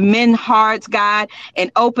will mend hearts, God, and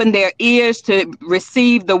open their ears to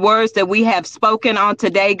receive the words that we have spoken on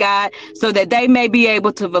today, God, so that they may be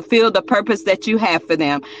able to fulfill the purpose that you have for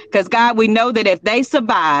them. Because, God, we know that if they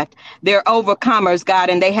survived, they're overcomers, God,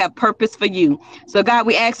 and they have purpose for you. So, God,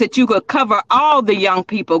 we ask that you could cover all the young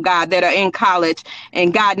people, God, that are in college.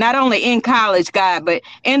 And, God, not only in college, God, but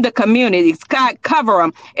in the communities. God, cover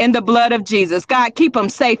them in the blood of Jesus. God, keep them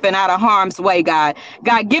safe and out of harm's way, God.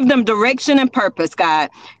 God, give them direction and purpose,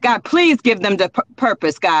 God. God, please give them the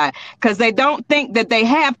purpose, God, because they don't think that they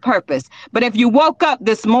have purpose. But if you woke up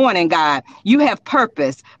this morning, God, you have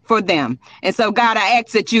purpose for them. And so, God, I ask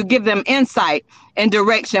that you give them insight and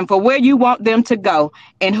direction for where you want them to go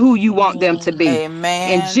and who you want them to be. In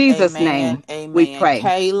Amen. Jesus' Amen. name, we Amen. pray.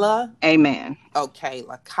 Kayla. Amen. Oh,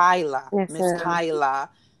 Kyla. Yes, Miss ma'am.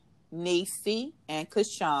 Kyla. Nisi and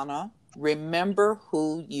Kashana. Remember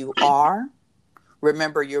who you are.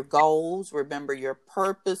 Remember your goals, remember your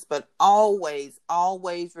purpose, but always,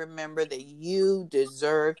 always remember that you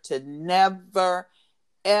deserve to never,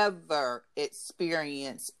 ever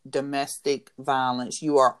experience domestic violence.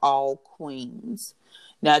 You are all queens.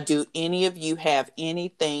 Now, do any of you have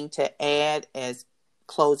anything to add as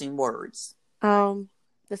closing words?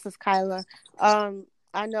 This is Kyla.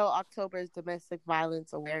 I know October is Domestic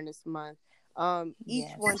Violence Awareness Month. Each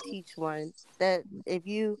Yes. one teach one. That if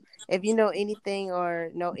you know anything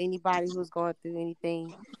or know anybody who's going through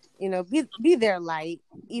anything, be their light,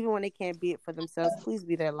 even when they can't be it for themselves. Please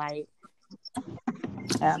be their light.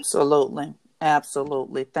 Absolutely.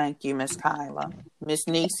 Absolutely. Thank you, Miss Kyla. Miss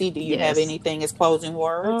Nisi, do you have Yes. anything as closing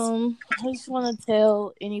words? I just want to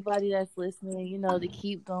tell anybody that's listening, to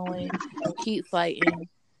keep going, keep fighting.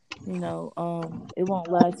 It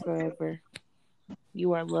won't last forever.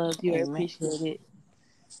 You are loved. You are Amen. appreciated.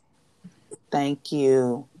 Thank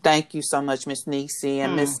you. Thank you so much, Miss Nisi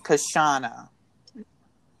and Miss Kashana.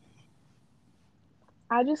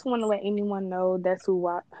 I just want to let anyone know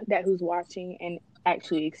who's watching and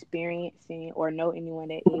actually experiencing or know anyone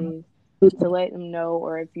that is, to let them know,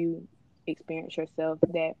 or if you experience yourself,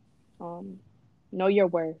 that know your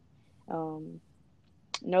worth,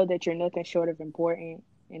 know that you're nothing short of important,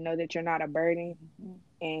 and know that you're not a burden,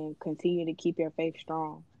 and continue to keep your faith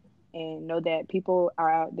strong, and know that people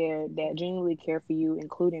are out there that genuinely care for you,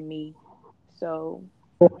 including me. So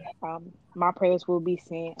my prayers will be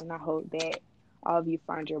sent, and I hope that all of you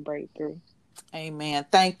find your breakthrough. Amen.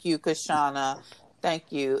 Thank you, Kashana.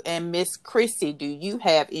 Thank you. And Miss Chrissy, do you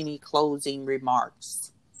have any closing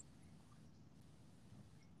remarks?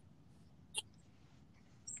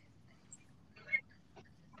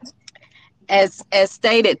 As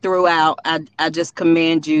stated throughout, I just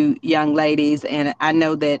commend you, young ladies, and I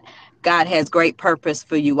know that God has great purpose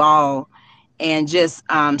for you all. And just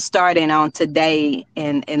starting on today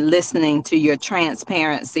and listening to your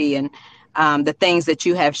transparency and the things that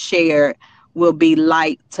you have shared will be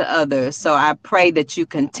light to others. So I pray that you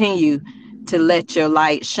continue to let your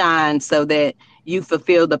light shine so that you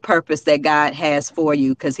fulfill the purpose that God has for you,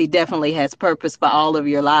 because He definitely has purpose for all of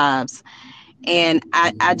your lives. And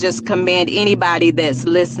I just commend anybody that's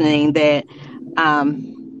listening that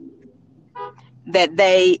that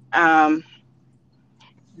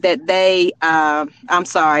they I'm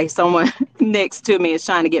sorry, someone next to me is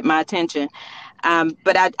trying to get my attention.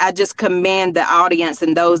 But I just commend the audience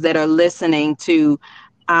and those that are listening to,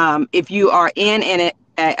 if you are in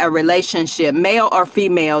a relationship, male or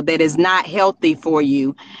female, that is not healthy for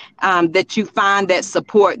you, that you find that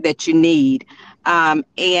support that you need.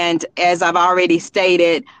 And as I've already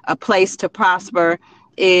stated, a place to prosper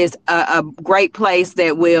is a great place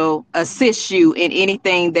that will assist you in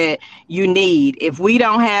anything that you need. If we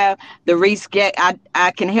don't have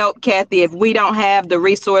I can help Kathy. If we don't have the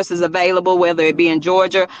resources available, whether it be in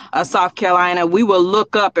Georgia or South Carolina, we will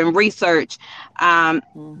look up and research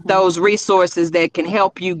those resources that can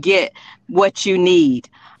help you get what you need.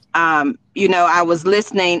 I was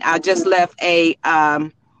listening. I just left a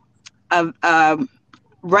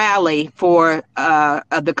rally for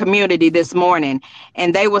the community this morning,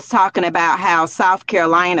 and they was talking about how South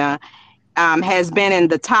Carolina has been in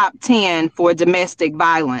the top 10 for domestic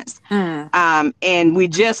violence, and we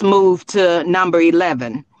just moved to number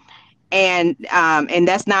 11. And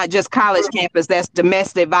that's not just college campus, that's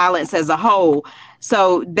domestic violence as a whole.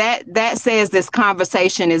 So that says this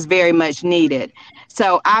conversation is very much needed.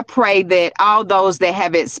 So I pray that all those that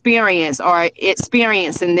have experienced or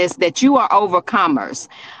experiencing this, that you are overcomers.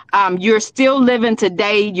 You're still living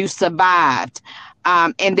today. You survived.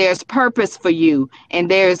 And there's purpose for you.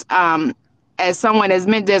 And there's, as someone has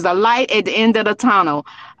mentioned, there's a light at the end of the tunnel.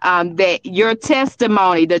 That your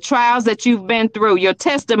testimony, the trials that you've been through, your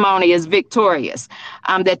testimony is victorious.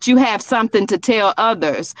 That you have something to tell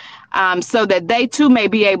others, so that they too may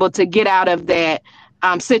be able to get out of that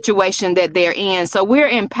situation that they're in. So we're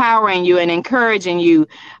empowering you and encouraging you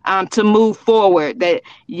to move forward. That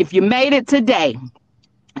if you made it today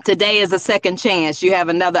is a second chance. You have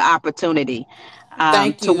another opportunity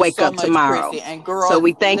to wake so up much, tomorrow. Chrissy. And girls, so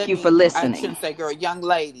we thank you for listening. I shouldn't say girl, young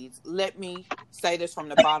ladies, let me say this from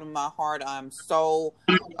the bottom of my heart. I'm so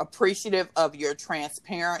appreciative of your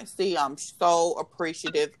transparency. I'm so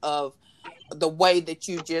appreciative of the way that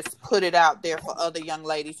you just put it out there for other young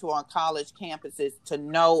ladies who are on college campuses to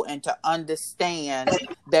know and to understand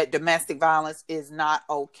that domestic violence is not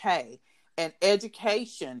okay. And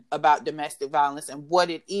education about domestic violence and what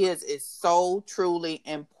it is so truly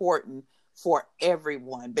important for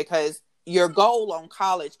everyone, because your goal on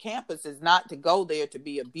college campus is not to go there to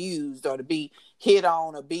be abused or to be hit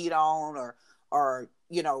on or beat on or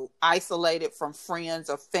isolated from friends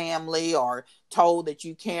or family, or told that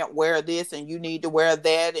you can't wear this and you need to wear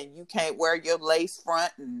that and you can't wear your lace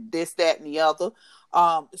front and this, that, and the other.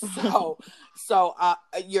 So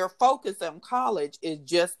your focus on college is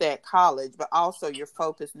just that, college, but also your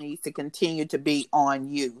focus needs to continue to be on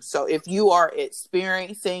you. So if you are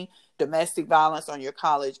experiencing domestic violence on your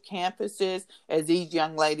college campuses, as these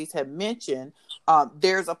young ladies have mentioned,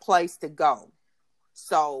 there's a place to go.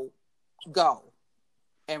 So go.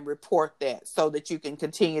 and report that so that you can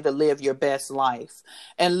continue to live your best life.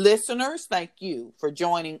 And listeners, thank you for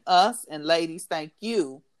joining us. And ladies, thank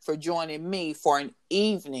you for joining me for an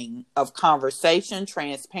evening of conversation,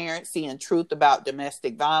 transparency, and truth about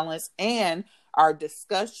domestic violence, and our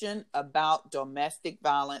discussion about domestic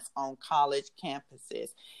violence on college campuses.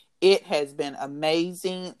 It has been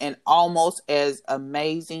amazing, and almost as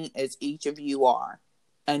amazing as each of you are.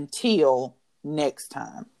 Until next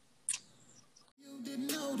time.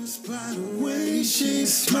 Notice by the way she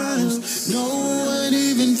smiles, no one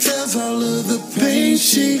even tells all of the pain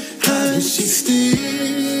she hides. She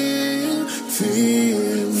still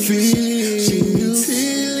feels she's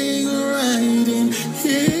healing right in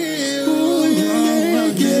here.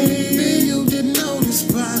 Baby, you didn't notice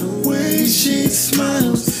by the way she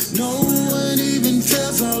smiles, no one even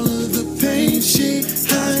tells all of the pain she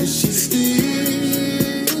hides. She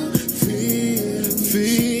still feels